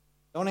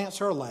 Don't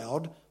answer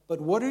aloud. But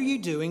what are you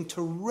doing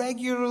to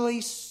regularly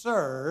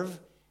serve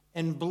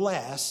and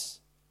bless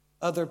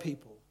other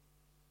people?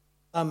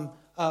 I'll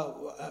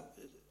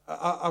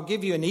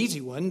give you an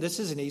easy one. This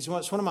is an easy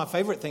one. It's one of my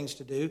favorite things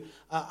to do.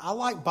 I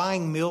like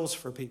buying meals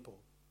for people.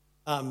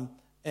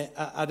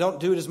 I don't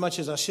do it as much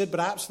as I should,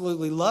 but I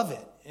absolutely love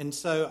it. And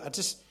so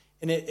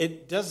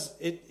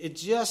it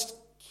just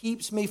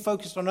keeps me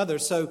focused on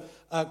others. So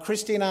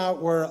Christy and I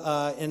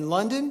were in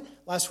London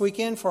last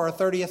weekend for our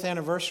 30th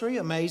anniversary.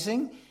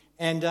 Amazing.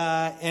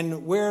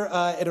 And we're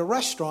at a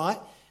restaurant,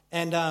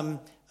 and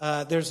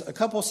there's a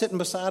couple sitting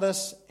beside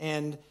us,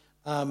 and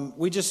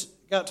we just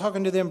got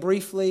talking to them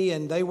briefly,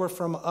 and they were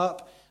from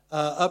up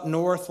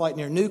north, like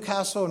near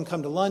Newcastle, and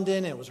come to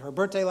London. It was her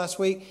birthday last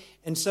week,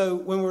 and so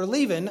when we were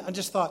leaving, I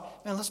just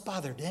thought, man, let's buy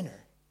their dinner,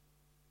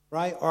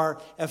 right? Or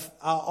if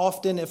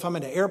I'm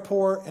at an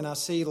airport and I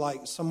see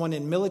like someone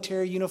in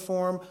military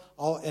uniform,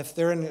 if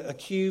they're in a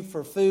queue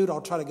for food,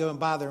 I'll try to go and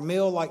buy their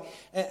meal.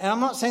 And I'm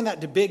not saying that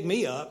to big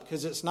me up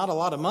because it's not a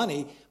lot of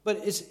money,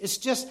 but it's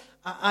just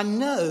I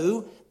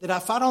know that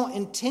if I don't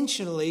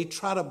intentionally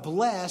try to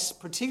bless,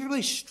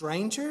 particularly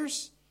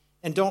strangers,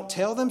 and don't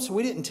tell them. So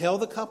we didn't tell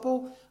the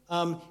couple.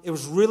 It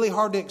was really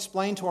hard to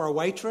explain to our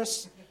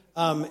waitress.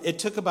 It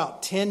took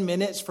about 10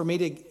 minutes for me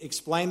to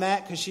explain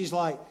that because she's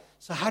like,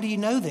 so how do you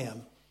know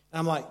them? And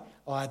I'm like,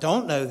 oh, I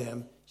don't know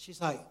them. She's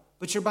like,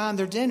 but you're buying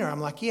their dinner. I'm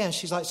like, yeah. And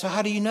she's like, so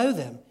how do you know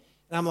them?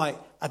 And I'm like,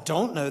 I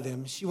don't know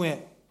them. She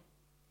went,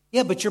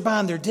 yeah, but you're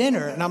buying their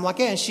dinner. And I'm like,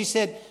 yeah. And she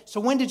said, so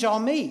when did y'all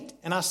meet?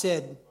 And I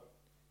said,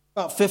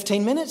 about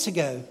 15 minutes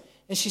ago.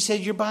 And she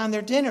said, you're buying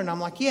their dinner. And I'm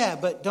like, yeah,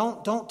 but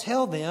don't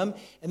tell them.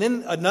 And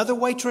then another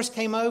waitress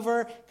came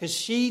over because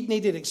she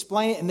needed to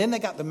explain it. And then they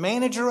got the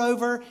manager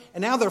over.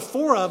 And now there are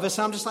four of us.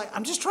 And I'm just like,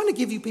 I'm just trying to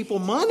give you people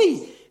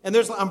money. And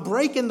I'm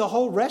breaking the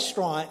whole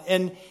restaurant.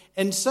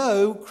 And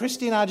so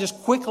Christy and I just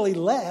quickly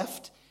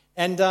left.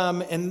 And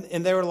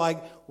they were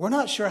like, we're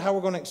not sure how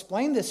we're going to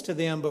explain this to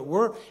them. But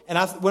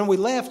when we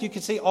left, you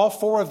could see all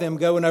four of them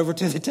going over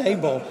to the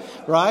table,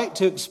 right,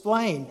 to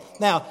explain.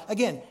 Now,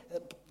 again,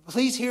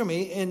 please hear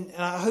me, and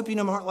I hope you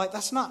know my heart. Like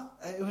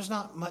it was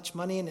not much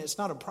money, and it's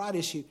not a pride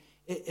issue.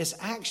 It's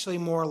actually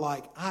more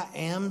like I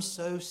am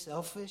so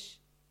selfish,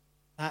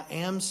 I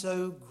am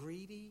so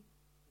greedy.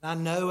 I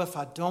know if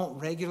I don't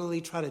regularly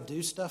try to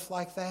do stuff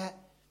like that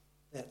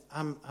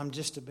I'm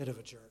just a bit of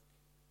a jerk,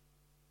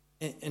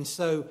 and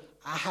so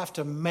I have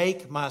to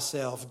make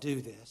myself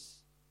do this.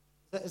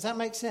 Does that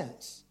make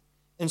sense?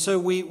 And so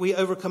we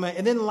overcome it,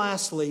 and then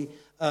lastly,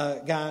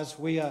 guys,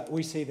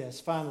 we see this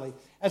finally.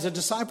 As a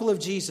disciple of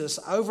Jesus,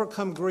 I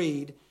overcome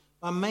greed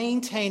by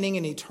maintaining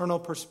an eternal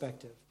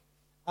perspective.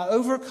 I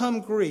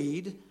overcome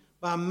greed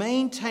by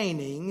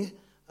maintaining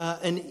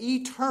an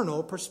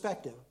eternal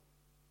perspective.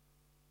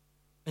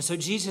 And so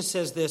Jesus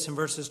says this in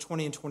verses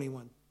 20 and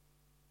 21.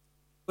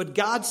 But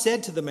God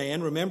said to the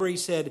man, remember he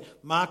said,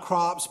 my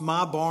crops,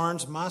 my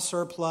barns, my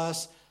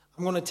surplus,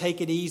 I'm going to take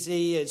it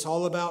easy. It's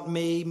all about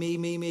me, me,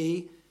 me,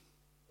 me.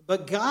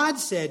 But God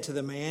said to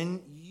the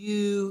man,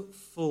 you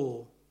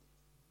fool.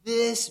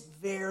 This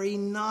very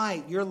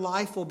night your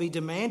life will be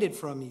demanded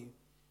from you.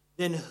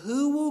 Then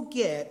who will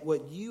get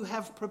what you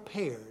have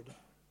prepared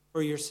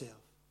for yourself?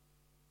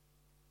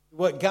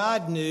 What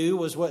God knew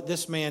was what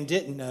this man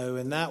didn't know,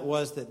 and that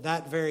was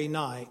that very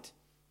night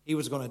he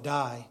was going to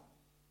die.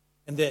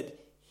 And that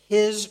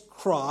his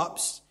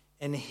crops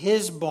and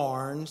his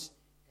barns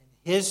and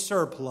his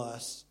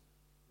surplus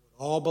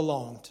would all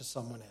belong to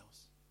someone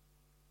else.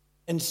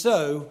 And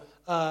so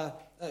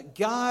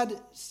God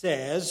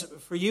says,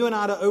 for you and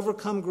I to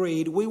overcome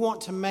greed, we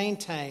want to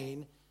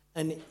maintain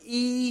an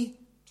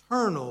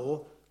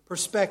eternal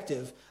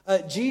perspective.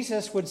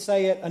 Jesus would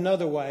say it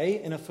another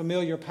way in a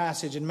familiar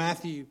passage in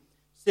Matthew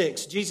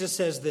 6. Jesus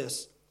says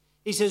this.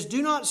 He says,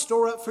 do not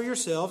store up for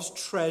yourselves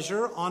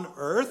treasure on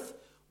earth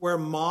where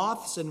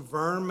moths and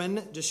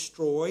vermin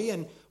destroy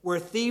and where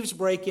thieves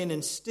break in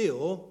and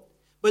steal,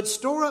 but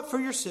store up for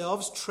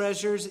yourselves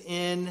treasures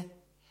in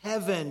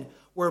heaven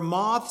where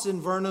moths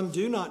and vermin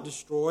do not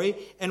destroy,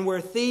 and where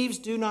thieves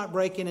do not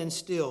break in and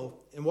steal.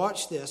 And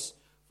watch this.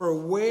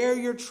 For where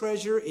your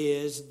treasure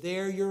is,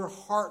 there your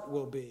heart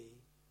will be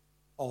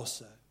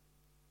also.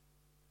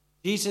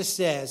 Jesus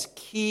says,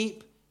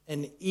 keep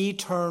an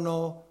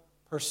eternal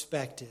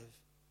perspective.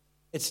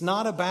 It's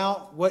not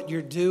about what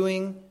you're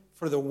doing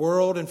for the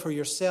world and for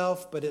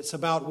yourself, but it's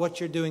about what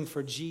you're doing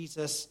for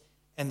Jesus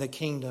and the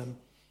kingdom.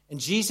 And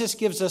Jesus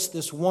gives us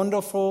this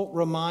wonderful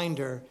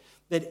reminder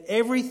that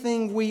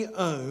everything we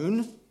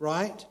own,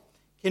 right,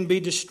 can be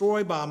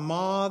destroyed by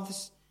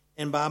moths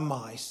and by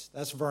mice.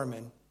 That's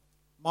vermin.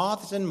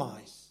 Moths and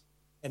mice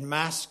and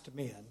masked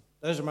men.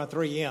 Those are my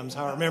 3 M's,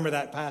 how I remember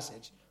that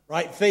passage.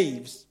 Right?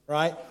 Thieves,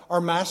 right?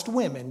 Or masked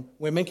women.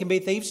 Women can be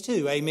thieves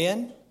too.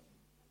 Amen?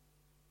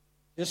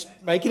 Just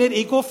making it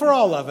equal for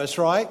all of us,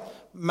 right?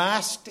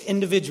 Masked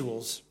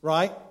individuals,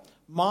 right?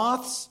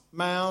 Moths,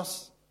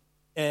 mouse,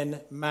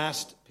 and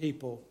masked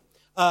people.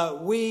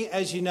 We,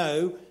 as you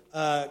know,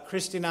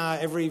 Christy and I,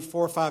 every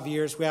 4 or 5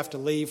 years, we have to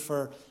leave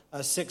for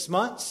 6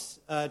 months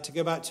to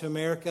go back to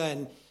America.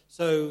 And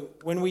so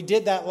when we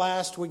did that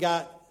last,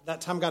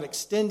 that time got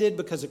extended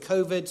because of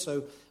COVID.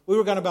 So we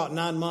were gone about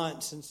 9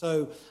 months. And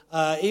so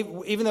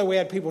even though we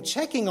had people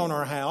checking on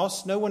our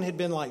house, no one had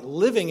been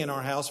living in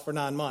our house for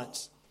 9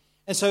 months.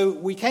 And so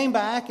we came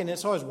back, and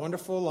it's always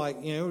wonderful,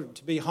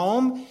 to be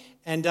home.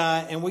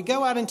 And we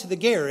go out into the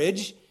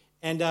garage,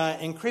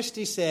 and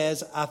Christy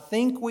says, I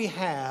think we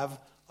have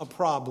a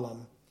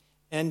problem.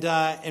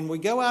 And we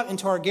go out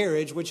into our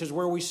garage, which is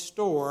where we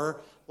store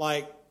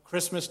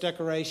Christmas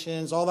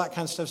decorations, all that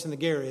kind of stuff's in the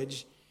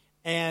garage.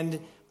 And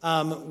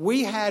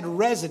we had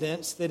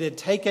residents that had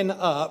taken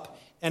up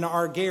in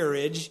our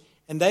garage,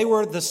 and they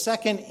were the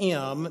second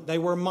M. They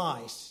were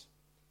mice.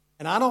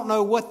 And I don't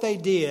know what they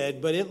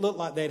did, but it looked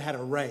like they'd had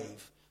a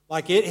rave.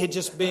 It had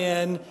just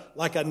been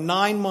a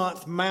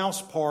 9-month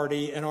mouse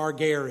party in our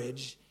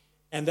garage.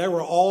 And there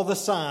were all the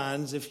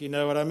signs, if you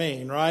know what I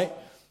mean, right?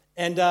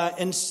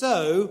 And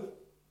so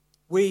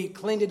we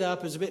cleaned it up.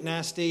 It was a bit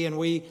nasty, and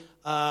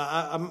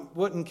I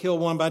wouldn't kill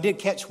one, but I did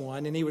catch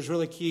one, and he was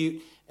really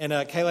cute. And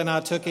Kayla and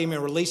I took him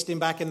and released him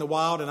back in the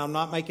wild, and I'm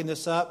not making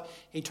this up.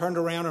 He turned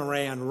around and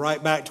ran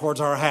right back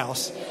towards our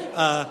house.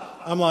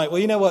 I'm like, well,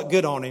 you know what?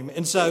 Good on him.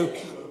 And so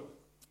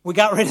we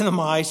got rid of the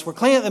mice. We're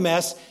cleaning up the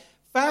mess.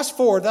 Fast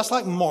forward, that's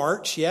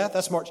March. Yeah,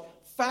 that's March.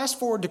 Fast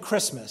forward to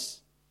Christmas.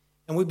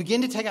 And we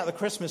begin to take out the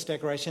Christmas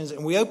decorations,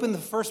 and we open the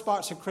first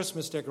box of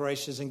Christmas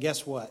decorations, and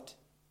guess what?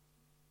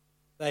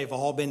 They've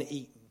all been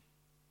eaten.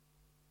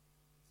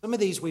 Some of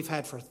these we've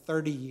had for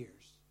 30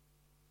 years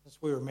since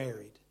we were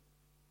married.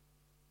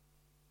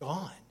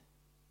 Gone.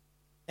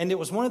 And it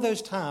was one of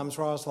those times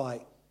where I was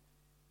like,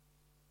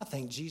 I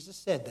think Jesus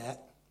said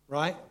that,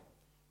 right?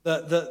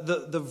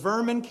 The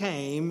vermin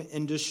came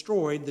and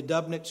destroyed the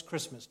Dubnik's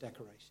Christmas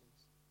decorations.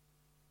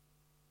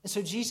 And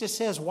so Jesus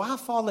says, why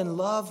fall in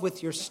love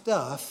with your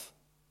stuff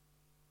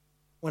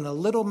when a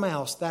little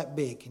mouse that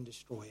big can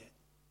destroy it?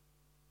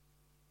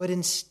 But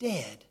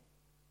instead,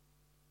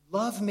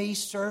 love me,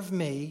 serve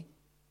me,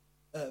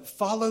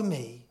 follow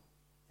me,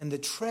 and the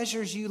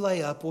treasures you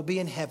lay up will be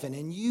in heaven,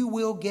 and you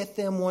will get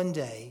them one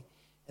day,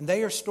 and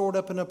they are stored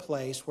up in a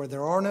place where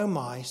there are no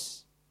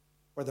mice,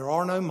 where there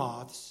are no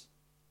moths,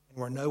 and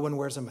where no one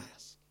wears a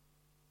mask.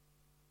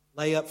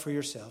 Lay up for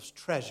yourselves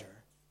treasure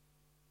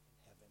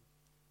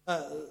in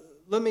heaven.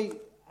 Let me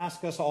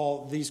ask us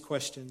all these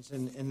questions,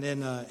 and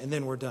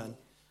then we're done.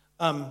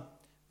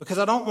 Because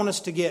I don't want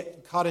us to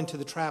get caught into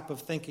the trap of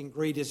thinking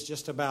greed is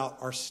just about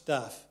our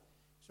stuff.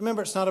 So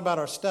remember, it's not about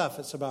our stuff,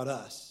 it's about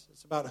us.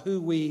 It's about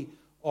who we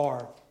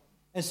are.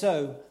 And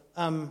so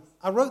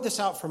I wrote this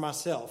out for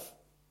myself.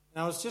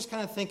 And I was just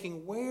kind of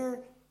thinking,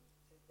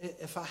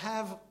 if I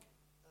have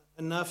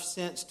enough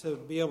sense to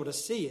be able to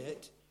see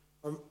it,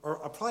 or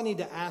I probably need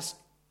to ask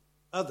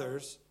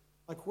others,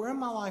 where in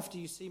my life do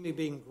you see me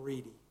being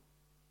greedy?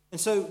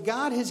 And so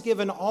God has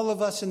given all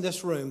of us in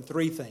this room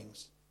 3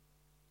 things.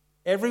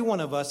 Every one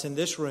of us in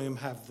this room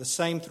have the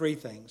same 3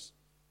 things.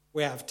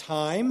 We have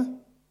time,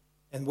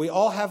 and we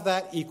all have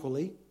that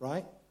equally,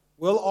 right?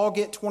 We'll all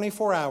get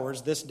 24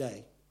 hours this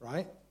day,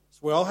 right? So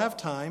we all have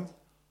time.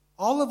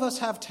 All of us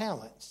have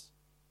talents.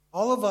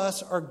 All of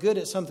us are good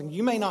at something.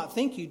 You may not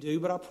think you do,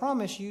 but I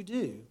promise you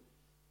do.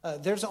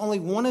 There's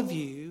only one of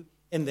you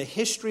in the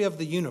history of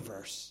the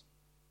universe,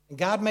 and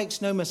God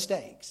makes no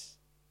mistakes.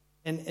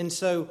 And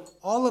so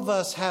all of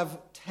us have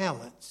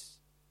talents,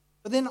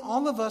 but then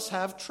all of us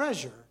have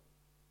treasure.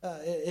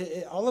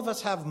 All of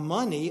us have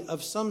money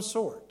of some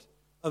sort,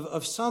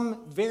 of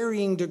some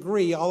varying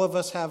degree. All of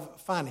us have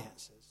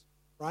finances.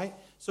 Right?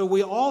 So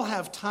we all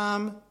have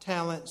time,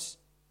 talents,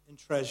 and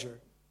treasure.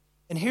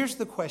 And here's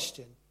the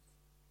question.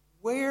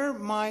 Where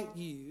might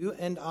you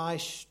and I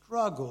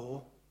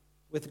struggle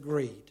with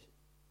greed?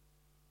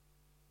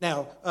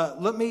 Now,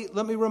 let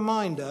me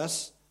remind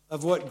us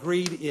of what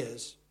greed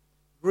is.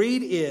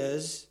 Greed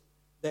is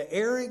the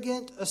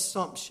arrogant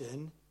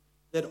assumption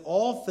that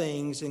all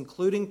things,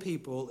 including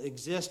people,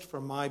 exist for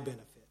my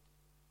benefit.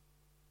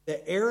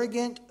 The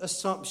arrogant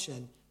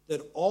assumption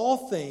that all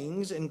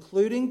things,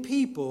 including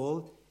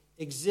people,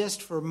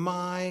 exist for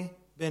my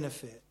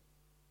benefit.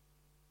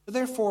 So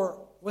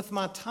therefore, with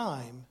my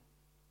time,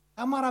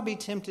 how might I be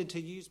tempted to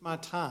use my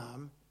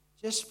time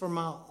just for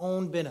my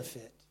own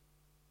benefit?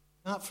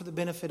 not for the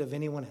benefit of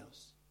anyone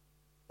else.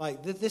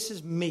 Like, this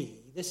is me.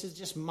 This is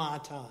just my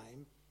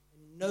time.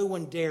 And no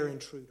one dare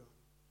intrude on it.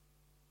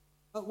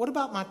 But what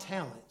about my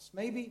talents?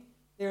 Maybe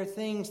there are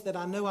things that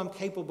I know I'm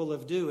capable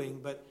of doing,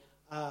 but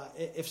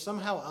if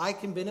somehow I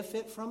can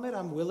benefit from it,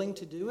 I'm willing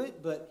to do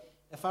it. But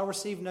if I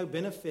receive no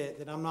benefit,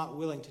 then I'm not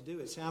willing to do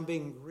it. See, I'm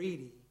being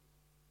greedy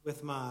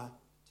with my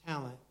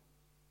talent.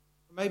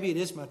 Or maybe it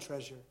is my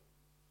treasure.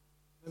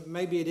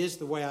 Maybe it is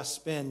the way I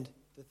spend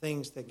the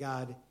things that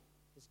God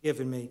has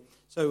given me.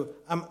 So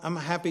I'm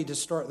happy to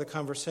start the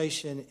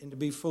conversation and to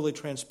be fully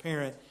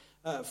transparent.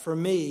 For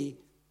me,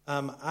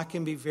 I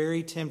can be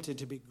very tempted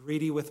to be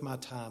greedy with my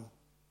time.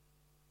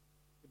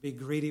 To be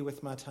greedy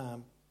with my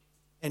time.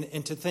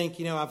 And to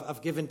think,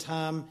 I've given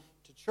time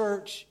to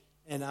church,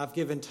 and I've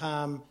given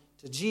time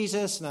to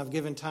Jesus, and I've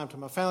given time to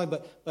my family,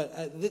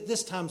 but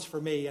this time's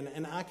for me.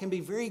 And I can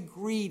be very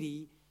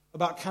greedy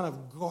about kind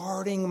of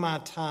guarding my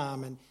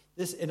time and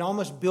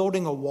almost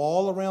building a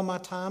wall around my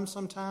time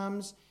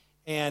sometimes.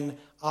 And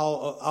I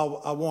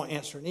won't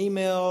answer an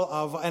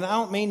email. And I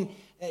don't mean,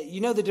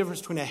 the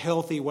difference between a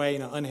healthy way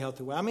and an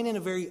unhealthy way. I mean in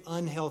a very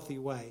unhealthy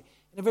way,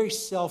 in a very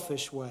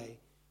selfish way,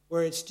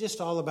 where it's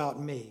just all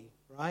about me,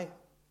 right?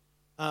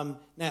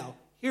 Now,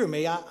 hear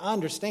me. I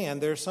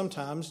understand there's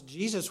sometimes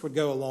Jesus would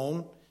go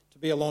alone to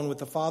be alone with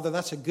the Father.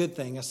 That's a good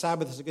thing. A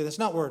Sabbath is a good. That's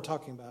not what we're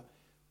talking about.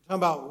 We're talking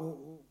about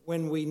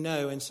when we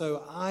know. And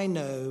so I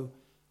know.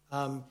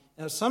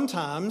 Now,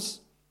 sometimes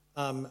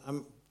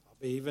I'll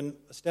be even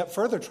a step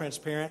further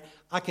transparent.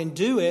 I can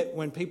do it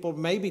when people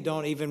maybe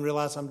don't even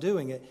realize I'm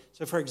doing it.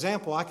 So, for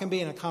example, I can be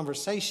in a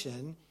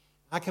conversation.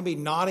 I can be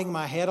nodding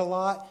my head a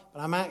lot,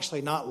 but I'm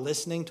actually not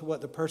listening to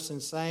what the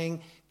person's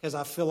saying because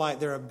I feel like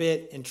they're a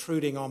bit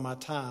intruding on my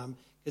time.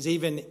 Because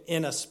even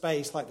in a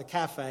space like the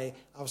cafe,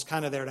 I was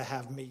kind of there to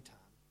have me time.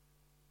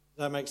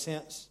 Does that make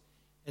sense?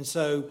 And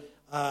so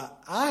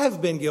I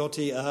have been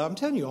guilty of, I'm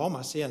telling you all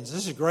my sins.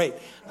 This is great.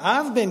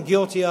 I've been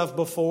guilty of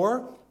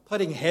before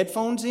putting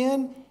headphones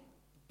in,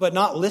 but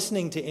not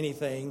listening to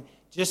anything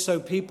just so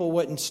people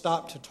wouldn't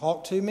stop to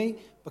talk to me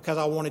because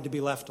I wanted to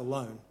be left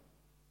alone.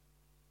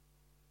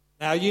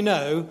 Now,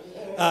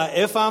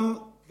 if I'm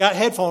got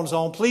headphones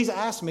on, please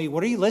ask me,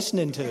 what are you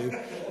listening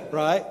to?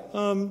 Right?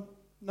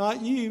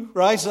 Not you,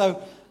 right?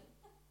 So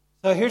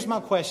here's my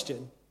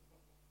question.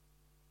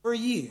 For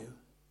you,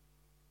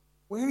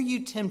 where are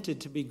you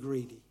tempted to be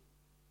greedy?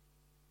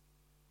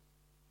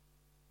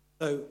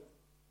 So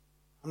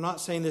I'm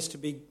not saying this to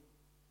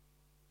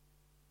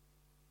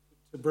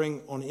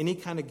bring on any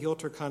kind of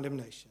guilt or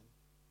condemnation.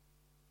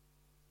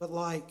 But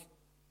I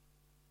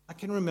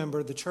can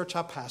remember the church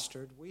I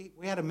pastored, we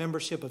had a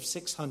membership of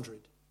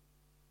 600.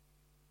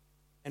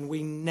 And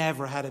we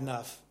never had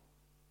enough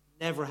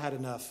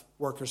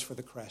workers for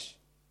the creche.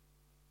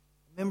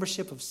 A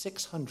membership of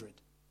 600.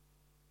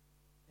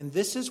 And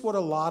this is what a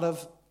lot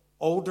of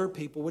older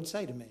people would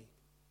say to me.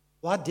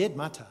 Well, I did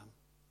my time.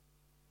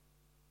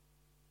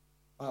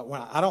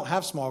 Well, I don't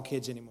have small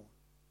kids anymore.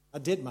 I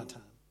did my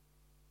time.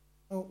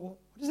 Well,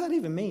 what does that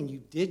even mean?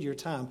 You did your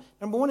time.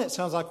 Number one, it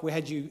sounds like we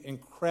had you in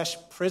creche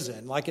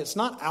prison. Like it's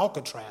not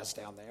Alcatraz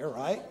down there,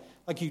 right?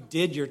 Like you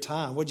did your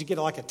time. Would you get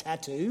like a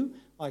tattoo?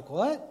 Like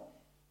what?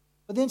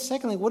 But then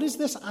secondly, what is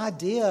this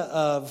idea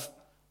of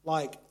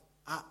like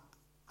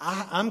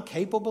I'm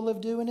capable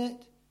of doing it,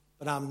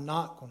 but I'm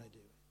not going to do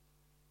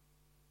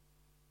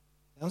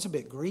it? Sounds a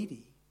bit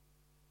greedy.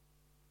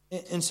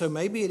 And so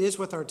maybe it is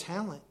with our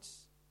talents,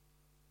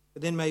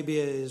 but then maybe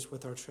it is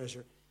with our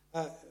treasure.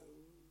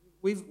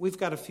 We've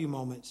got a few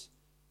moments.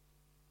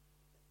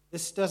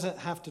 This doesn't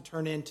have to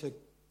turn into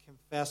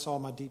confess all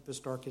my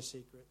deepest, darkest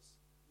secrets.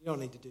 You don't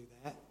need to do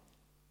that.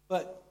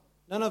 But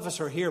none of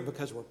us are here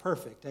because we're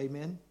perfect.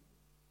 Amen?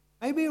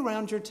 Maybe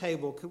around your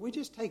table, could we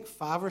just take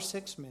 5 or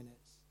 6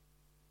 minutes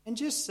and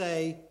just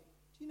say,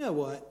 do you know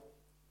what?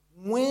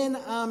 When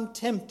I'm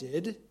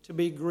tempted to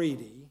be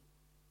greedy,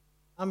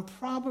 I'm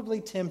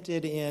probably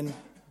tempted in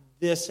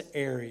this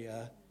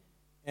area.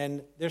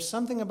 And there's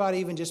something about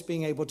even just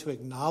being able to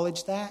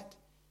acknowledge that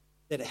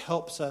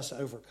helps us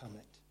overcome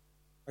it.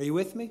 Are you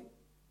with me?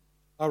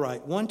 All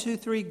right. 1, 2,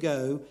 3,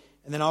 go.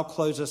 And then I'll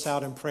close us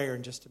out in prayer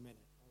in just a minute.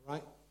 All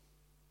right?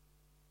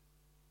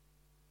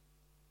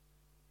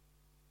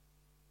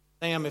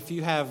 Sam, if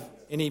you have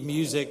any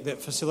music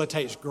that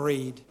facilitates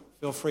greed,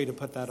 feel free to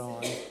put that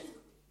on.